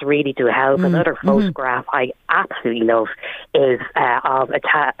photographs really do help. Another photograph I absolutely love is of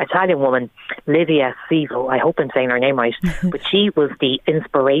Italian woman Livia Sivo. I hope I'm saying her name right. But she was the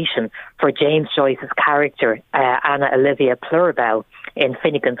inspiration for James Joyce's character, Anna Olivia Pluribel, in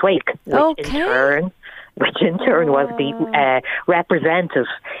Finnegan's Wake, which in turn was the representative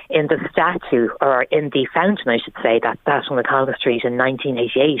in the statue, or in the fountain, I should say, that's on O'Connell Street in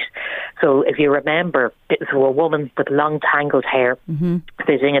 1988. So if you remember, it was a woman with long tangled hair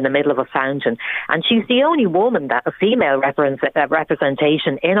sitting in the middle of a fountain, and she's the only woman, that a female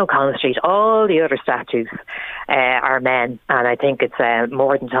representation in O'Connell Street. All the other statues are men, and I think it's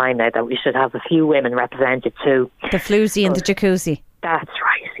more than time now that we should have a few women represented too. The floozy and the jacuzzi. That's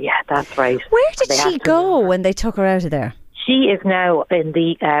right, that's right. Where did she go when they took her out of there? She is now in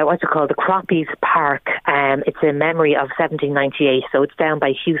the, the Croppies Park. It's in memory of 1798, so it's down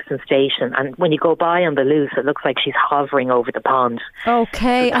by Houston Station. And when you go by on the loose, it looks like she's hovering over the pond.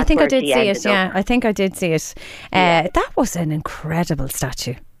 Okay, so I think I did see it. Yeah, I think I did see it. That was an incredible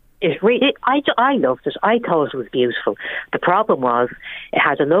statue. I loved it. I thought it was beautiful. The problem was it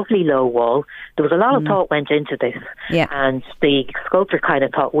had a lovely low wall. There was a lot of thought went into this. And the sculptor kind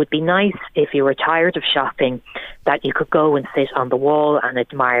of thought it would be nice if you were tired of shopping that you could go and sit on the wall and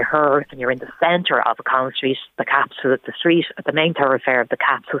admire her, and you're in the centre of O'Connell Street, the main thoroughfare of the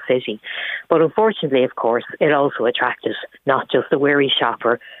capital city. But unfortunately, of course, it also attracted not just the weary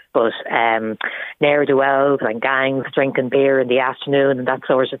shopper, but ne'er-do-wells and gangs drinking beer in the afternoon and that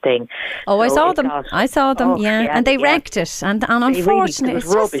sort of thing. Oh, so I saw them, and they wrecked it, and unfortunately, it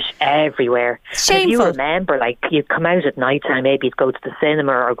was rubbish everywhere. Shameful. If you remember, like, you'd come out at night time, maybe you'd go to the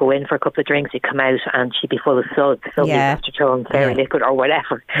cinema or go in for a couple of drinks, you'd come out and she'd be full of suds, somebody after throwing fairy liquid or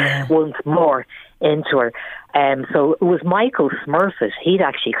whatever once more into her. So it was Michael Smurfit. He'd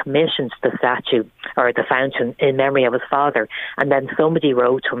actually commissioned the statue, or the fountain, in memory of his father, and then somebody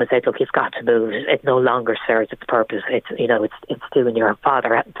wrote to him and said, look, you've got to move. It no longer serves its purpose. It's doing your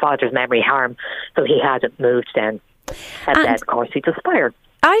father's memory harm. So he had it moved then. And then, of course, he expired.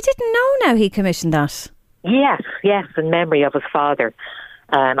 I didn't know now he commissioned that. Yes, in memory of his father.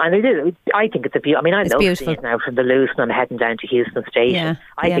 And I think it's a beautiful. I mean, I love seeing it now from the Luce, and I'm heading down to Houston Station.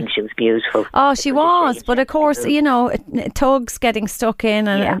 I think she was beautiful. Oh, she was. But of course, thugs getting stuck in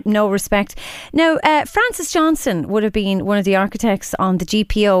and no respect. Now, Francis Johnson would have been one of the architects on the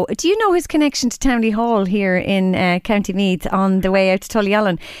GPO. Do you know his connection to Townley Hall here in County Meath on the way out to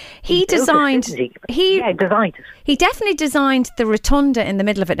Tullyalan? He designed it. He definitely designed the rotunda in the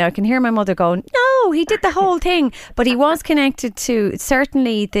middle of it. Now, I can hear my mother going, no, he did the whole thing. But he was connected to certainly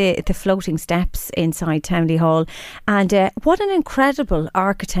the floating steps inside Townley Hall. And what an incredible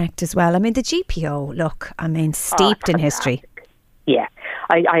architect as well. I mean, the GPO, look, I mean, steeped in history. Yeah.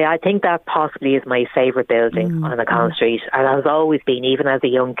 I think that possibly is my favourite building on O'Connell Street, and has always been, even as a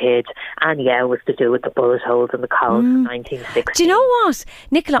young kid. And it was to do with the bullet holes in the columns of 1960. Do you know what,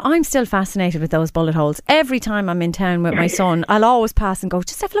 Nicola? I'm still fascinated with those bullet holes. Every time I'm in town with my son, I'll always pass and go,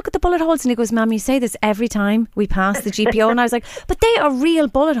 just have a look at the bullet holes. And he goes, Mum, you say this every time we pass the GPO. And I was like, but they are real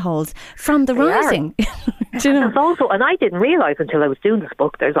bullet holes from the Rising. Do you know? There's also, and I didn't realise until I was doing this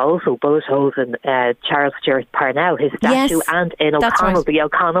book, there's also bullet holes in Charles Stewart Parnell, his statue, and in O'Connell, the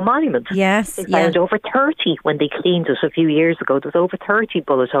O'Connell Monument. Yes, they found over 30 when they cleaned it a few years ago. There's over 30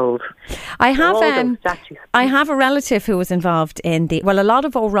 bullet holes. I have a relative who was involved in a lot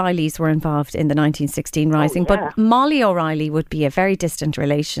of O'Reillys were involved in the 1916 Rising, but Molly O'Reilly would be a very distant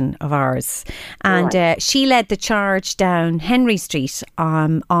relation of ours, and she led the charge down Henry Street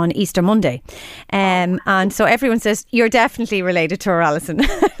on Easter Monday, and so everyone says you're definitely related to her, Alison.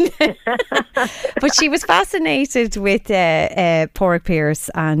 But she was fascinated with Pádraig Pearse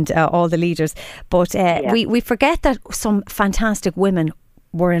and all the leaders, but we forget that some fantastic women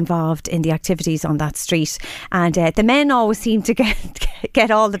were involved in the activities on that street, and the men always seem to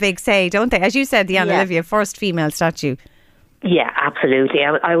get all the big say, don't they? As you said, the Anna Olivia, first female statue. Yeah, absolutely.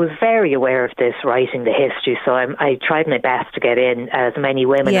 I was very aware of this writing the history, so I tried my best to get in as many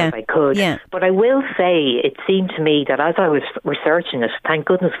women as I could. Yeah. But I will say, it seemed to me that as I was researching it, thank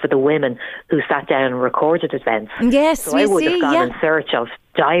goodness for the women who sat down and recorded events. Yes, so I would have gone in search of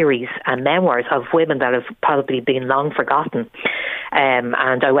diaries and memoirs of women that have probably been long forgotten.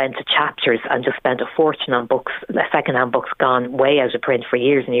 And I went to Chapters and just spent a fortune on books, second-hand books gone way out of print for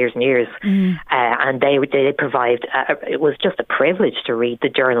years and years and years. And they provide, it was just a privilege to read the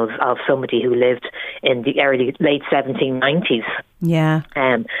journals of somebody who lived in the late 1790s. Yeah.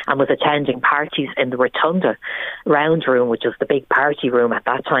 And was attending parties in the Rotunda Round Room, which was the big party room at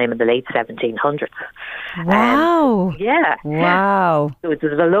that time in the late 1700s. Wow. Yeah. Wow. So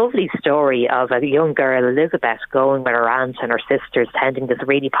there's a lovely story of a young girl, Elizabeth, going with her aunt and her sisters attending this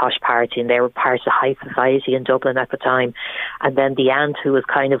really posh party, and they were part of high society in Dublin at the time. And then the aunt, who was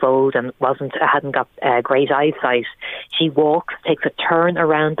kind of old and hadn't got great eyesight, she walks, takes a turn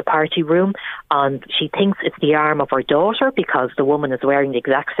around the party room, and she thinks it's the arm of her daughter because the woman is wearing the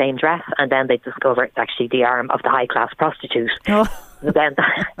exact same dress, and then they discover it's actually the arm of the high-class prostitute. Oh. And then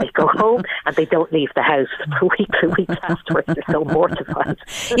they go home and they don't leave the house for weeks afterwards. They're so mortified.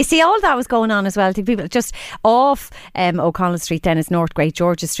 You see, all that was going on as well. To people just off O'Connell Street, then is North Great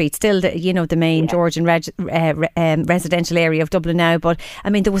George's Street, still the main Georgian residential area of Dublin now. But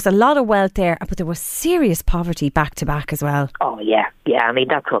I mean, there was a lot of wealth there, but there was serious poverty back to back as well. Oh yeah. I mean,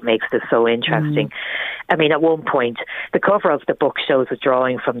 that's what makes this so interesting. I mean, at one point, the cover of the book shows a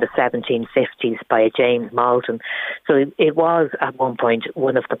drawing from the 1750s by James Malton. So it was, at one point,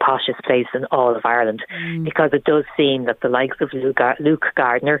 one of the poshest places in all of Ireland, because it does seem that the likes of Luke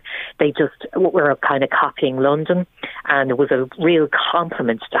Gardner, they just were kind of copying London, and it was a real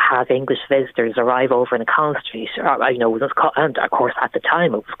compliment to have English visitors arrive over in O'Connell Street. And of course, at the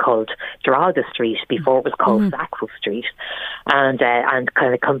time, it was called Drogheda Street before it was called Sackville Street, and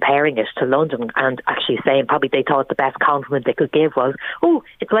kind of comparing it to London, and actually saying probably they thought the best compliment they could give was, "Oh,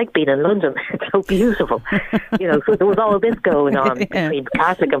 it's like being in London. It's so beautiful." So there was all this going on between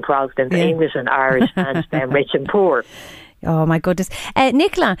Catholic and Protestant, English and Irish, and rich and poor. Oh my goodness.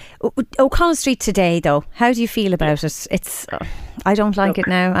 Nicola, O'Connell Street today though, how do you feel about it? It's I don't like it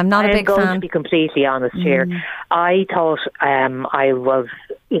now. I'm not a big fan. I'm going to be completely honest here. I thought I was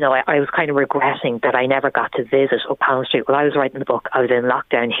kind of regretting that I never got to visit O'Connell Street. While I was writing the book, I was in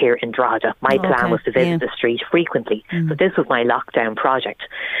lockdown here in Drogheda. My plan was to visit the street frequently. So this was my lockdown project.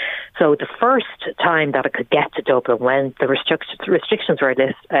 So the first time that I could get to Dublin, when the restrictions were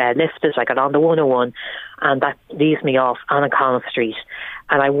lifted, I got on the 101, and that leaves me off on O'Connell Street.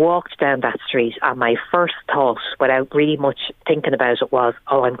 And I walked down that street, and my first thought, without really much thinking about it, was,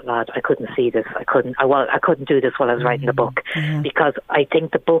 "Oh, I'm glad I couldn't see this. I couldn't do this while I was writing the book," because I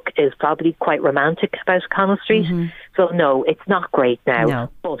think the book is probably quite romantic about O'Connell Street. So no, it's not great now,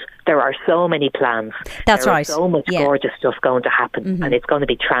 but there are so many plans. That's right. So much gorgeous stuff going to happen, and it's going to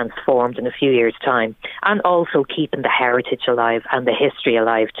be transformed in a few years' time, and also keeping the heritage alive and the history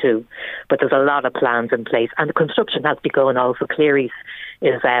alive too. But there's a lot of plans in place, and the construction has begun. Also, Cleary's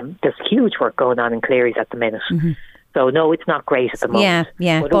there's huge work going on in Cleary's at the minute. So no, it's not great at the moment.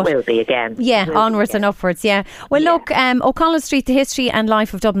 But it will be again. Onwards and upwards. Well, look, O'Connell Street: The History and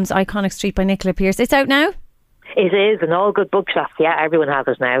Life of Dublin's Iconic Street by Nicola Pearce. It's out now. It is, in all good bookshops. Everyone has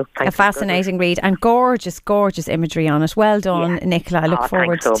it now. A fascinating read, and gorgeous imagery on it. Well done, Nicola. I look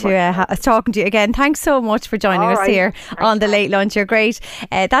forward to talking to you again. Thanks so much for joining us here on The Late Lunch. You're great.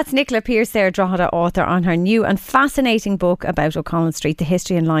 That's Nicola Pearce there, Drogheda author, on her new and fascinating book about O'Connell Street: The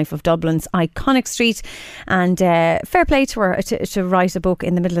History and Life of Dublin's Iconic Street. And fair play to her to write a book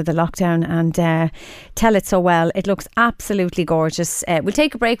in the middle of the lockdown and tell it so well. It looks absolutely gorgeous. We'll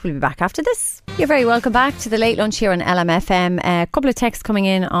take a break. We'll be back after this. You're very welcome back to The Late Lunch here on LMFM. A couple of texts coming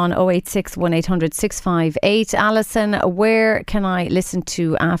in on 086 1800 658. Alison, where can I listen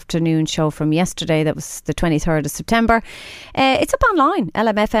to afternoon show from yesterday? That was the 23rd of September. It's up online,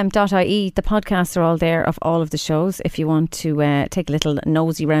 lmfm.ie. The podcasts are all there of all of the shows. If you want to take a little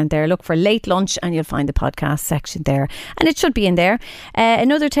nosy round there, look for Late Lunch and you'll find the podcast section there, and it should be in there.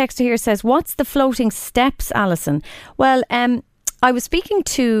 Another texter here says, what's the floating steps, Alison? Well, I was speaking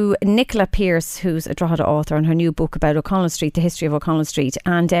to Nicola Pearce, who's a Drogheda author, on her new book about O'Connell Street, the history of O'Connell Street.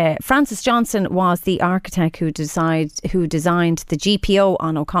 And Francis Johnson was the architect who designed the GPO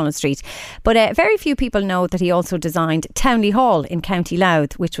on O'Connell Street. But very few people know that he also designed Townley Hall in County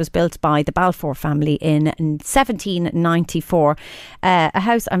Louth, which was built by the Balfour family in 1794. A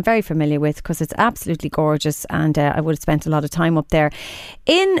house I'm very familiar with because it's absolutely gorgeous, and I would have spent a lot of time up there.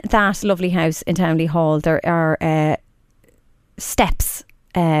 In that lovely house in Townley Hall, there are steps,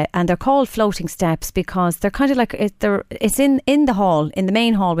 and they're called floating steps because they're kind of like it's in the hall, in the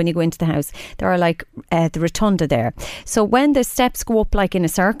main hall. When you go into the house, there are like the rotunda there. So when the steps go up like in a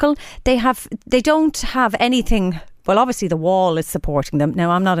circle, they don't have anything. Well, obviously the wall is supporting them.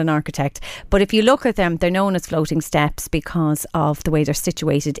 Now, I'm not an architect, but if you look at them, they're known as floating steps because of the way they're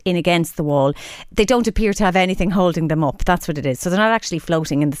situated in against the wall. They don't appear to have anything holding them up. That's what it is. So they're not actually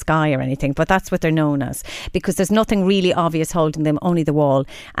floating in the sky or anything, but that's what they're known as, because there's nothing really obvious holding them, only the wall,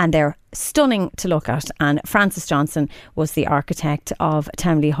 and they're stunning to look at. And Francis Johnson was the architect of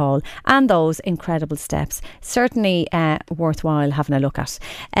Townley Hall, and those incredible steps, certainly worthwhile having a look at.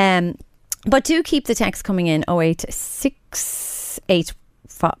 But do keep the text coming in 086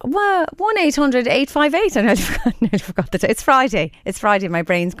 1-800 858. I nearly forgot the It's Friday. My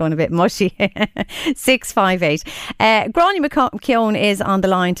brain's going a bit mushy. 658. Gráinne McKeown is on the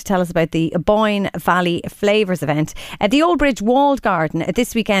line to tell us about the Boyne Valley Flavours event at the Old Bridge Walled Garden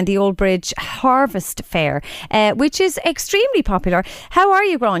this weekend, the Old Bridge Harvest Fair, which is extremely popular. How are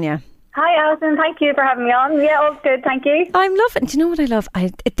you, Gráinne? Hi, Alison. Thank you for having me on. Yeah, all good. Thank you. I'm loving. Do you know what I love?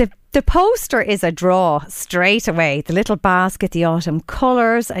 The poster is a draw straight away. The little basket, the autumn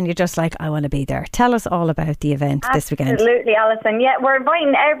colours, and you're just like, I want to be there. Tell us all about the event this weekend. Absolutely, Alison. Yeah, we're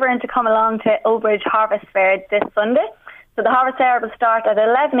inviting everyone to come along to Old Bridge Harvest Fair this Sunday. So the Harvest Fair will start at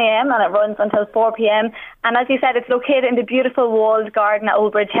 11 a.m. and it runs until 4 p.m. And as you said, it's located in the beautiful walled garden at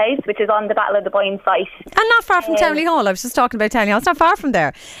Old Bridge House, which is on the Battle of the Boyne site. And not far from Townley Hall. I was just talking about Townley Hall. It's not far from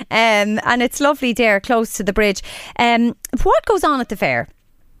there. And it's lovely there, close to the bridge. What goes on at the fair?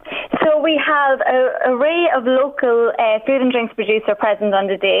 So we have an array of local food and drinks producer present on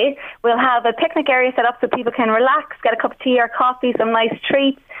the day. We'll have a picnic area set up so people can relax, get a cup of tea or coffee, some nice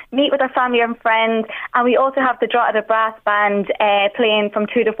treats, meet with their family and friends, and we also have the Drogheda Brass Band playing from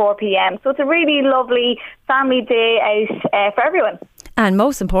 2 to 4 p.m. So it's a really lovely family day out for everyone. And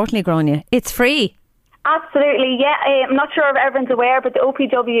most importantly, Gráinne, it's free. Absolutely, yeah. I'm not sure if everyone's aware, but the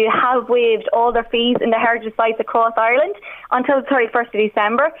OPW have waived all their fees in the heritage sites across Ireland until the 31st of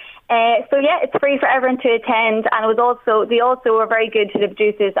December. So yeah, it's free for everyone to attend, and they also were very good to the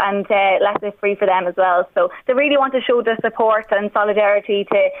producers and left it free for them as well. So they really want to show their support and solidarity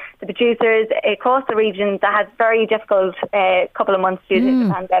to the producers across the region that had very difficult couple of months due to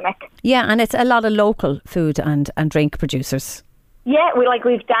the pandemic. Yeah, and it's a lot of local food and drink producers. Yeah,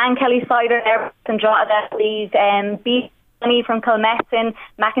 we've Dan Kelly cider there from Drogheda, we've beef honey from Kilmesson,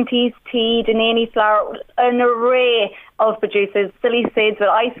 McEntee's tea, Denani flour, an array of producers, silly sids with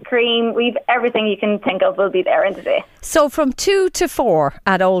ice cream. We've everything you can think of will be there in the day. So from 2 to 4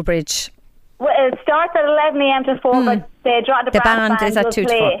 at Old Bridge Well, it starts at 11 a.m. to 4, but the band is at will 2 to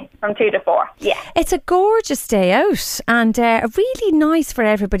play 4. from 2 to 4. Yeah. It's a gorgeous day out, and really nice for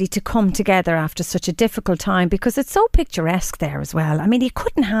everybody to come together after such a difficult time, because it's so picturesque there as well. I mean, you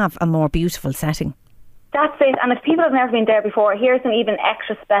couldn't have a more beautiful setting. That's it. And if people have never been there before, here's an even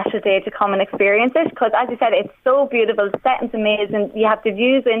extra special day to come and experience it, because as you said, it's so beautiful. The setting's amazing. You have the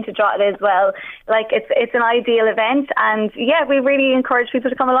views into Drogheda as well. Like, it's an ideal event, and yeah, we really encourage people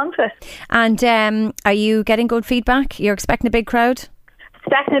to come along to it. And are you getting good feedback? You're expecting a big crowd?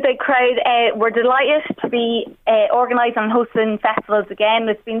 Expecting a big crowd. We're delighted to be organising and hosting festivals again.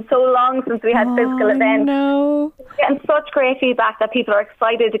 It's been so long since we had physical events. No. We're getting such great feedback that people are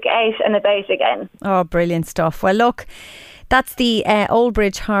excited to get out and about again. Oh, brilliant stuff. Well, look, that's the Old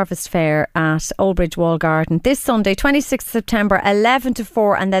Bridge Harvest Fair at Old Bridge Wall Garden this Sunday, 26th September, 11 to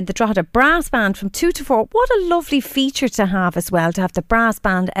 4, and then the Drogheda Brass Band from 2 to 4. What a lovely feature to have as well, to have the brass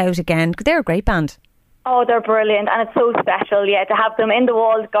band out again. They're a great band. Oh, they're brilliant, and it's so special, to have them in the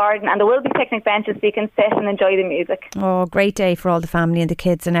walled garden, and there will be picnic benches so you can sit and enjoy the music. Oh, great day for all the family and the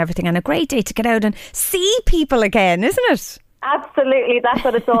kids and everything, and a great day to get out and see people again, isn't it? Absolutely, that's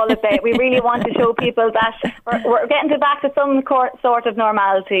what it's all about. We really want to show people that we're getting back to some sort of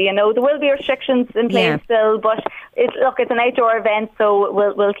normality. You know, there will be restrictions in place still, but it's an outdoor event, so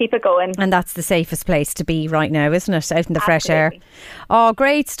we'll keep it going. And that's the safest place to be right now, isn't it? Out in the fresh air. Oh,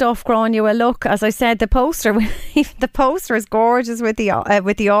 great stuff, Gráinne. Well, look, as I said, the poster is gorgeous with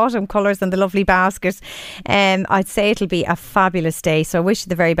the autumn colours and the lovely basket. I'd say it'll be a fabulous day. So I wish you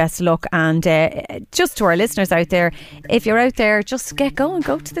the very best of luck. And just to our listeners out there, if you're out there, just get going,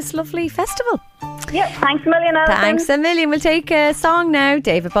 go to this lovely festival. Yep, thanks a million, Alison. Thanks a million. We'll take a song now.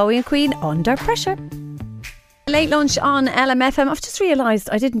 David Bowie and Queen, Under Pressure. Late lunch on LMFM. I've just realised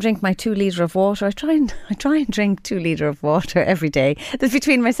I didn't drink my 2 litre of water. I try and drink 2 litre of water every day. There's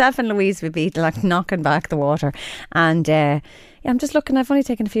between myself and Louise, we'd be like knocking back the water. And I'm just looking, I've only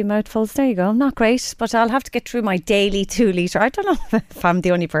taken a few mouthfuls. There you go, not great, but I'll have to get through my daily 2 litre. I don't know if I'm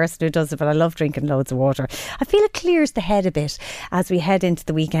the only person who does it, but I love drinking loads of water. I feel it clears the head a bit as we head into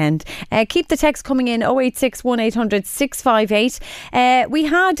the weekend. Keep the text coming in, 086 1800 658. We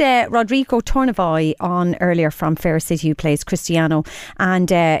had Rodrigo Tornavai on earlier from Fair City, who plays Cristiano, and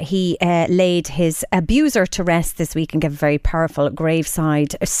he laid his abuser to rest this week and gave a very powerful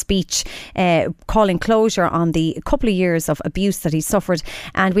graveside speech calling closure on the couple of years of abuse that he suffered.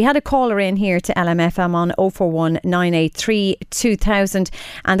 And we had a caller in here to LMFM on 041 983 2000,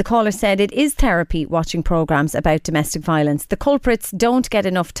 and the caller said it is therapy watching programmes about domestic violence. The culprits don't get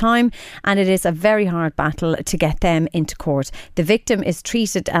enough time, and it is a very hard battle to get them into court. The victim is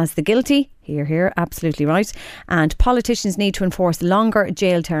treated as the guilty. Here, absolutely right. And politicians need to enforce longer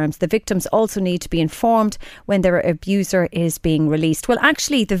jail terms. The victims also need to be informed when their abuser is being released. Well,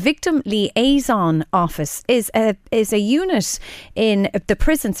 actually, the Victim Liaison Office is a unit in the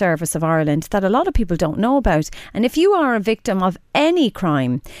Prison Service of Ireland that a lot of people don't know about. And if you are a victim of any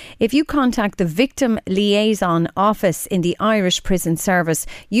crime, if you contact the Victim Liaison Office in the Irish Prison Service,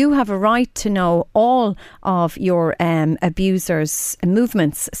 you have a right to know all of your abuser's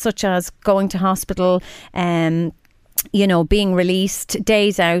movements, such as going to hospital, being released,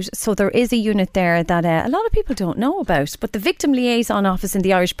 days out. So there is a unit there that a lot of people don't know about. But the Victim Liaison Office in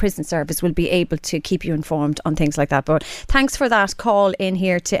the Irish Prison Service will be able to keep you informed on things like that. But thanks for that call in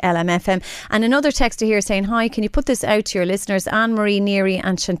here to LMFM. And another texter here saying, hi, can you put this out to your listeners? Anne-Marie Neary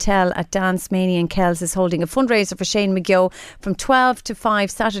and Chantel at Dance Mania in Kells is holding a fundraiser for Shane McGeough from 12 to 5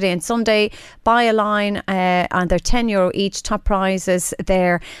 Saturday and Sunday. Buy a line and they're €10 each, top prizes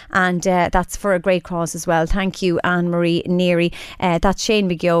there. And that's for a great cause as well. Thank you, Anne-Marie Neary. That's Shane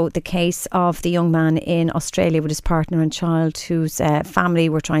McGeough, the case of the young man in Australia with his partner and child whose family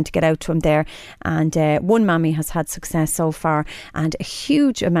were trying to get out to him there, and one mammy has had success so far, and a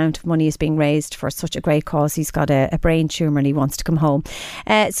huge amount of money is being raised for such a great cause. He's got a brain tumour and he wants to come home.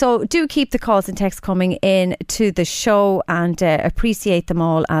 So do keep the calls and texts coming in to the show, and appreciate them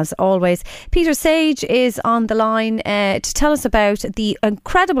all as always. Peter Sage is on the line to tell us about the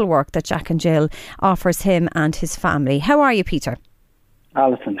incredible work that Jack and Jill offers him and his family. How are you, Peter?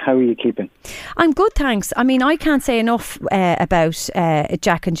 Alison, how are you keeping? I'm good, thanks. I mean, I can't say enough about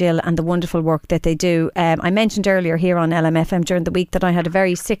Jack and Jill and the wonderful work that they do. I mentioned earlier here on LMFM during the week that I had a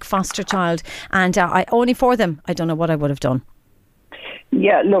very sick foster child, and only for them, I don't know what I would have done.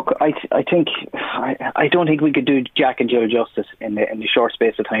 Yeah, look, I think I don't think we could do Jack and Jill justice in the short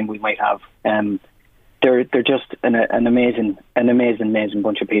space of time we might have. They're just an amazing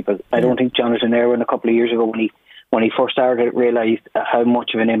bunch of people. I don't think Jonathan Irwin a couple of years ago when he first started realised how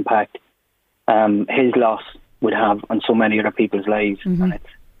much of an impact his loss would have on so many other people's lives. Mm-hmm. And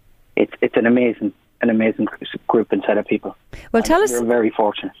it's an amazing group and set of people. Well, tell us. We're very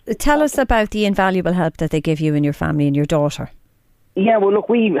fortunate. Tell us about the invaluable help that they give you and your family and your daughter. Yeah, well, look,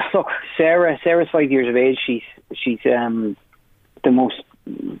 Sarah's 5 years of age. She's the most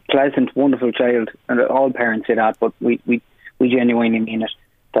pleasant, wonderful child, and all parents say that, but we genuinely mean it,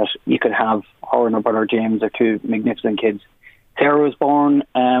 that you could have her and her brother James are two magnificent kids. Sarah was born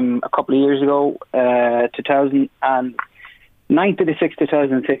a couple of years ago, 9th of the 6th,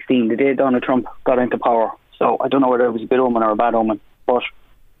 2016, the day Donald Trump got into power. So I don't know whether it was a good omen or a bad omen, but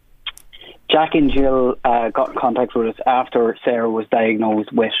Jack and Jill got in contact with us after Sarah was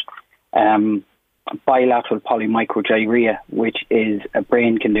diagnosed with bilateral polymicrogyria, which is a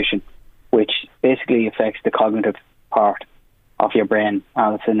brain condition which basically affects the cognitive part of your brain,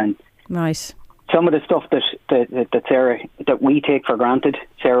 Alison. And right. Some of the stuff that Sarah, that we take for granted,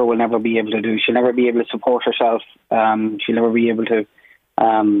 Sarah will never be able to do. She'll never be able to support herself. She'll never be able to.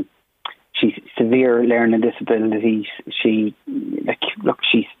 She's severe learning disabilities. She's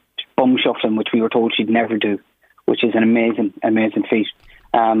bum shuffling, which we were told she'd never do, which is an amazing feat.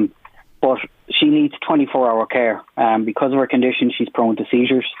 But she needs 24-hour care. Because of her condition, she's prone to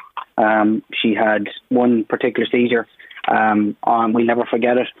seizures. She had one particular seizure. We'll never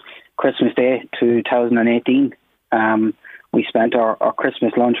forget it. Christmas Day 2018. We spent our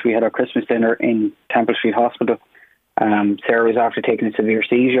Christmas lunch. We had our Christmas dinner in Temple Street Hospital. Sarah was after taking a severe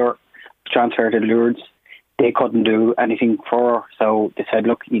seizure, transferred to Lourdes. They couldn't do anything for her, so they said,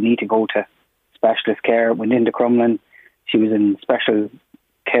 look, you need to go to specialist care. Went into Crumlin. She was in special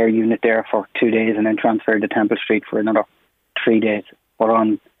care unit there for 2 days and then transferred to Temple Street for another 3 days.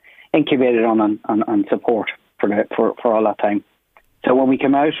 We're incubated on support for all that time. So when we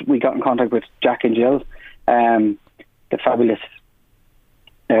came out, we got in contact with Jack and Jill, the fabulous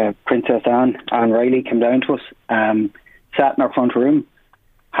Princess Anne Riley came down to us, sat in our front room,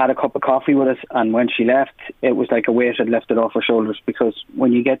 had a cup of coffee with us, and when she left, it was like a weight had lifted off her shoulders, because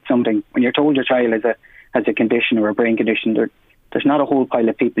when you get something, when you're told your child has a condition or a brain condition, there's not a whole pile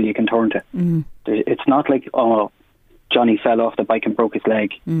of people you can turn to. Mm. It's not like, oh, Johnny fell off the bike and broke his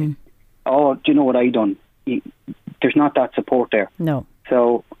leg. Mm. Oh, do you know what I done? There's not that support there. No.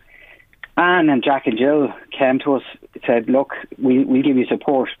 So Anne and Jack and Jill came to us, said, look, we'll give you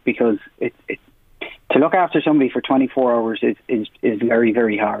support, because to look after somebody for 24 hours is very,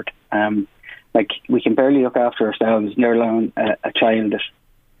 very hard. Like, we can barely look after ourselves, never alone a child that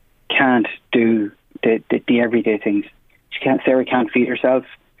can't do the everyday things. Sarah can't feed herself.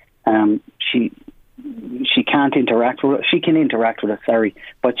 She can't interact with us. She can interact with us,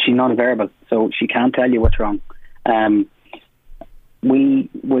 but she's not verbal, so she can't tell you what's wrong. We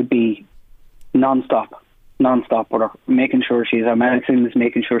would be non-stop with her, making sure she's on medicines,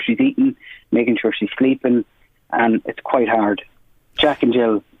 making sure she's eating, making sure she's sleeping, and it's quite hard. Jack and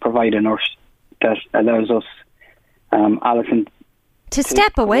Jill provide a nurse that allows us, Alison, to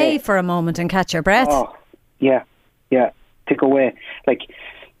step away for a moment and catch your breath. Oh, yeah, take away. Like,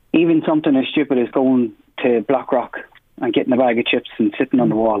 even something as stupid as going to Blackrock and getting a bag of chips and sitting on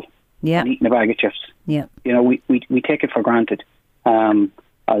the wall and eating a bag of chips. Yeah. You know, we take it for granted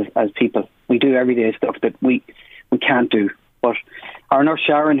as people. We do everyday stuff that we can't do. But our nurse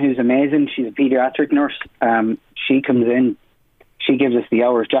Sharon, who's amazing, she's a paediatric nurse, she comes in, she gives us the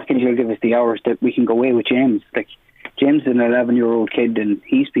hours. Jack and Jill give us the hours that we can go away with James. Like, James is an 11-year-old kid, and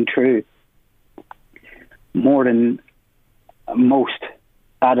he's been through more than most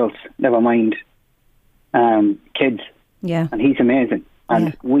adults, never mind kids. Yeah. And he's amazing.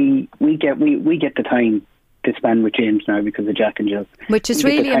 And we get the time to spend with James now because of Jack and Jill, which is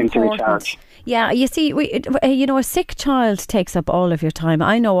really important. Yeah, you see, a sick child takes up all of your time.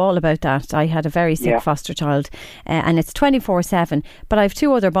 I know all about that. I had a very sick foster child, and it's 24/7. But I have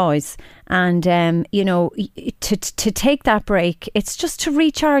 2 other boys, and to take that break, it's just to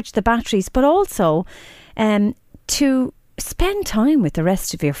recharge the batteries, but also to spend time with the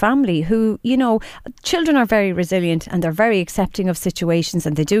rest of your family who, children are very resilient and they're very accepting of situations,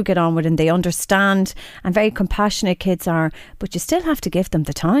 and they do get on with it and they understand, and very compassionate kids are, but you still have to give them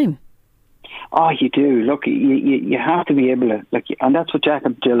the time. Oh, you do. Look, you have to be able to, and that's what Jack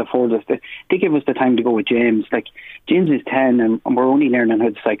and Jill afford us. They give us the time to go with James. Like, James is 10 and we're only learning how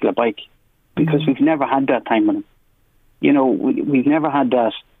to cycle a bike because we've never had that time with him. We've never had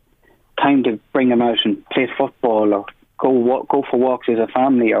that time to bring him out and play football or go for walks as a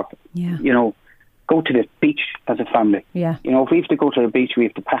family, or go to the beach as a family. Yeah. If we have to go to the beach, we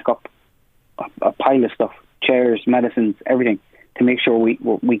have to pack up a pile of stuff, chairs, medicines, everything, to make sure we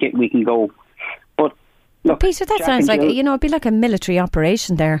can go. But look, Peter, that sounds like it'd be like a military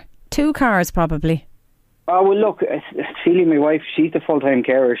operation there. 2 cars probably. Oh, well, look, Celia, my wife, she's the full-time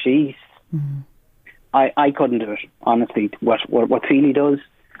carer. I couldn't do it, honestly. What Celia does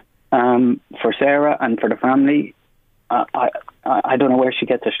for Sarah and for the family, I don't know where she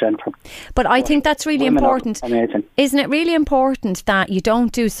gets her strength from. But I think that's really important. Amazing. Isn't it really important that you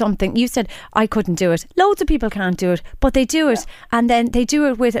don't do something? You said, I couldn't do it. Loads of people can't do it, but they do it. And then they do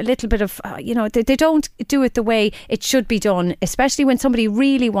it with a little bit of, they don't do it the way it should be done, especially when somebody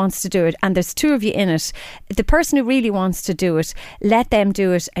really wants to do it and there's two of you in it. The person who really wants to do it, let them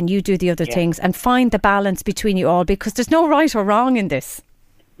do it and you do the other things, and find the balance between you all, because there's no right or wrong in this.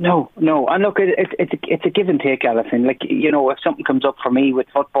 No, and look, it's a give and take, Alison. Like, if something comes up for me with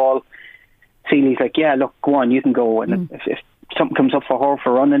football, Celia's like, yeah, look, go on, you can go. And if something comes up for her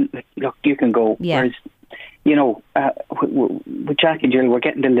for running, like, look, you can go. Yeah. Whereas, with Jack and Jill, we're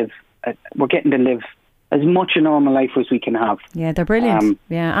getting to live as much a normal life as we can have. Yeah, they're brilliant.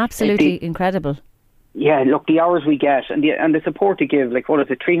 Absolutely incredible. Yeah, look, the hours we get and the support they give, like, what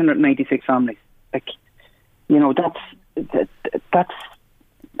is it, 396 families? Like, that's.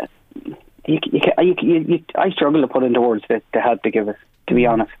 I struggle to put into words the help they give us, to be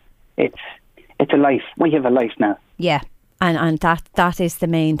honest. It's a life. We have a life now. Yeah. And that is the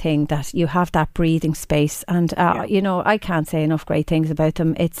main thing, that you have that breathing space. And, I can't say enough great things about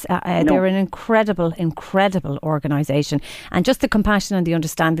them. It's they're an incredible, incredible organisation. And just the compassion and the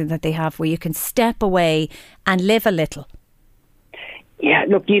understanding that they have, where you can step away and live a little. Yeah,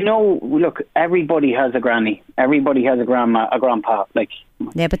 look, everybody has a granny. Everybody has a grandma, a grandpa.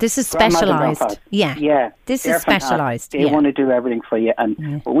 Yeah, but this is specialised. Yeah. This is specialised. They want to do everything for you,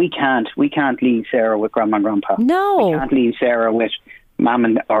 but we can't. We can't leave Sarah with grandma and grandpa. No, we can't leave Sarah with mum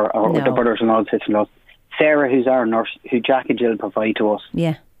and or the brothers and all the sisters-in-laws. Sarah, who's our nurse, who Jack and Jill provide to us.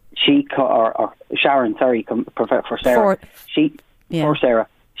 Yeah. She or Sharon, sorry, for Sarah. For Sarah,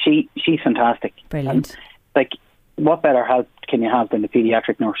 she's fantastic. Brilliant. And, what better help can you have than the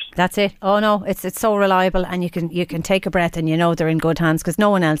paediatric nurse? That's it. Oh no, it's so reliable, and you can take a breath and they're in good hands, because no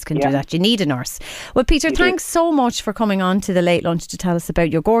one else can do that. You need a nurse. Well, Peter, thanks so much for coming on to the Late Lunch to tell us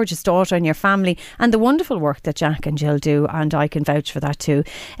about your gorgeous daughter and your family and the wonderful work that Jack and Jill do, and I can vouch for that too.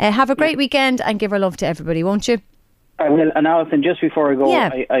 Have a great weekend and give her love to everybody, won't you? I will. And Alison, just before I go,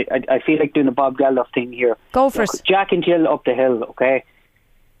 I feel like doing a Bob Geldof thing here. Go for it. Jack and Jill up the hill, okay?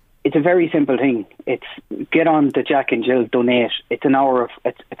 It's a very simple thing. It's get on to Jack and Jill, donate. It's an hour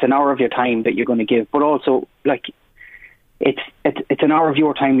of your time that you're going to give, but also it's an hour of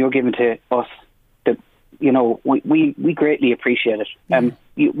your time you're giving to us. That we greatly appreciate it. Yeah.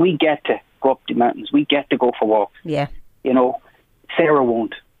 We get to go up the mountains. We get to go for walks. Yeah. Sarah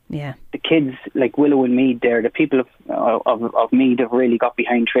won't. Yeah. The kids like Willow and Mead there, the people of Mead have really got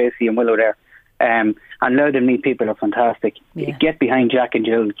behind Tracy and Willow there. And Loud and Mead people are fantastic. Yeah. Get behind Jack and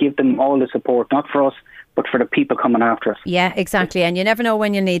Jill. Give them all the support, not for us, but for the people coming after us. Yeah, exactly. And you never know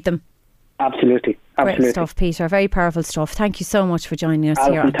when you need them. Absolutely. Great stuff, Peter. Very powerful stuff. Thank you so much for joining us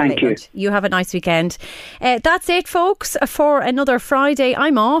here on the Late Lunch. You have a nice weekend. That's it, folks, for another Friday.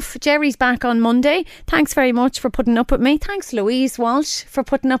 I'm off. Jerry's back on Monday. Thanks very much for putting up with me. Thanks, Louise Walsh, for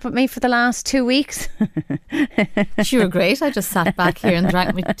putting up with me for the last 2 weeks. You were great. I just sat back here and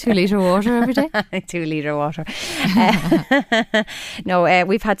drank my 2 litre water every day. 2 litre water. No,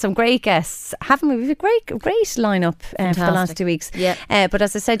 we've had some great guests, haven't we? We've a great lineup for the last 2 weeks. Yeah. But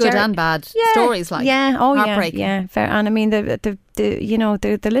as I said, good and bad stories heartbreaking. Yeah, fair. And I mean the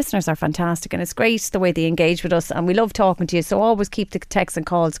listeners are fantastic, and it's great the way they engage with us, and we love talking to you. So always keep the texts and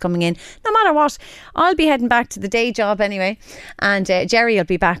calls coming in, no matter what. I'll be heading back to the day job anyway, and Jerry will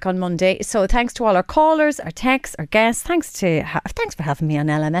be back on Monday. So thanks to all our callers, our texts, our guests. Thanks for having me on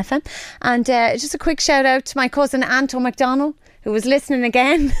LMFM. And just a quick shout out to my cousin Anto McDonald, who was listening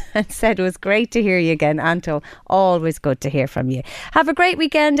again and said it was great to hear you again. Anto, always good to hear from you. Have a great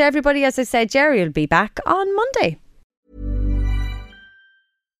weekend, everybody. As I said, Jerry will be back on Monday.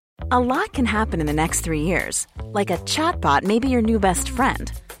 A lot can happen in the next 3 years. Like a chatbot may be your new best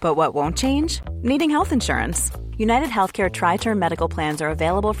friend. But what won't change? Needing health insurance. United Healthcare Tri-Term Medical Plans are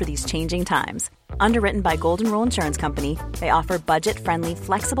available for these changing times. Underwritten by Golden Rule Insurance Company, they offer budget-friendly,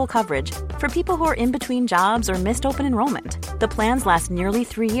 flexible coverage for people who are in between jobs or missed open enrollment. The plans last nearly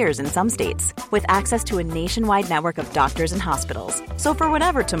 3 years in some states, with access to a nationwide network of doctors and hospitals. So for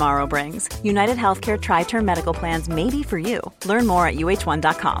whatever tomorrow brings, United Healthcare Tri-Term Medical Plans may be for you. Learn more at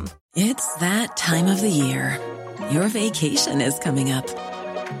uh1.com. It's that time of the year. Your vacation is coming up.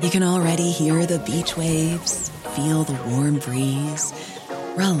 You can already hear the beach waves, feel the warm breeze,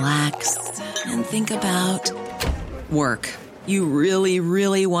 relax, and think about work. You really,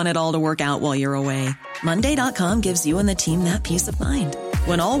 really want it all to work out while you're away. Monday.com gives you and the team that peace of mind.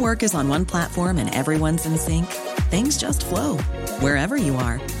 When all work is on one platform and everyone's in sync, things just flow. Wherever you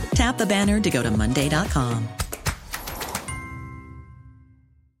are, tap the banner to go to Monday.com.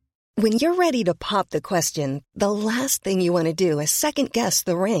 When you're ready to pop the question, the last thing you want to do is second-guess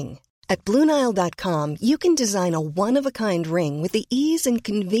the ring. At BlueNile.com, you can design a one-of-a-kind ring with the ease and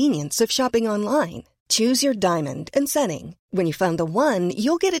convenience of shopping online. Choose your diamond and setting. When you find the one,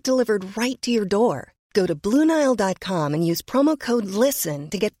 you'll get it delivered right to your door. Go to BlueNile.com and use promo code LISTEN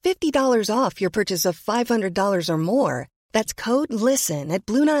to get $50 off your purchase of $500 or more. That's code LISTEN at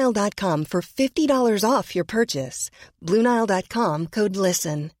BlueNile.com for $50 off your purchase. BlueNile.com, code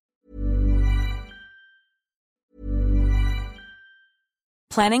LISTEN.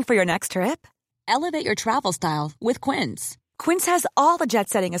 Planning for your next trip? Elevate your travel style with Quince. Quince has all the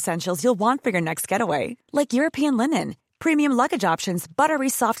jet-setting essentials you'll want for your next getaway, like European linen, premium luggage options, buttery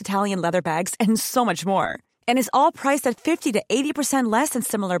soft Italian leather bags, and so much more. And is all priced at 50 to 80% less than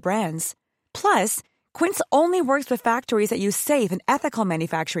similar brands. Plus, Quince only works with factories that use safe and ethical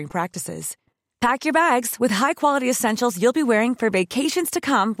manufacturing practices. Pack your bags with high-quality essentials you'll be wearing for vacations to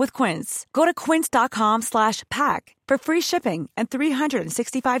come with Quince. Go to quince.com/pack for free shipping and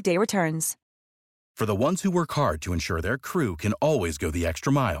 365-day returns. For the ones who work hard to ensure their crew can always go the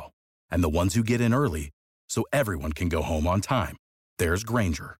extra mile, and the ones who get in early so everyone can go home on time, there's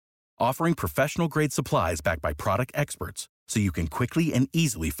Grainger, offering professional-grade supplies backed by product experts so you can quickly and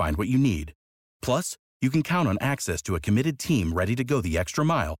easily find what you need. Plus, you can count on access to a committed team ready to go the extra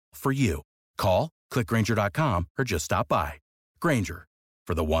mile for you. Call, click Grainger.com, or just stop by. Grainger,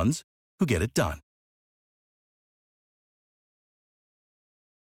 for the ones who get it done.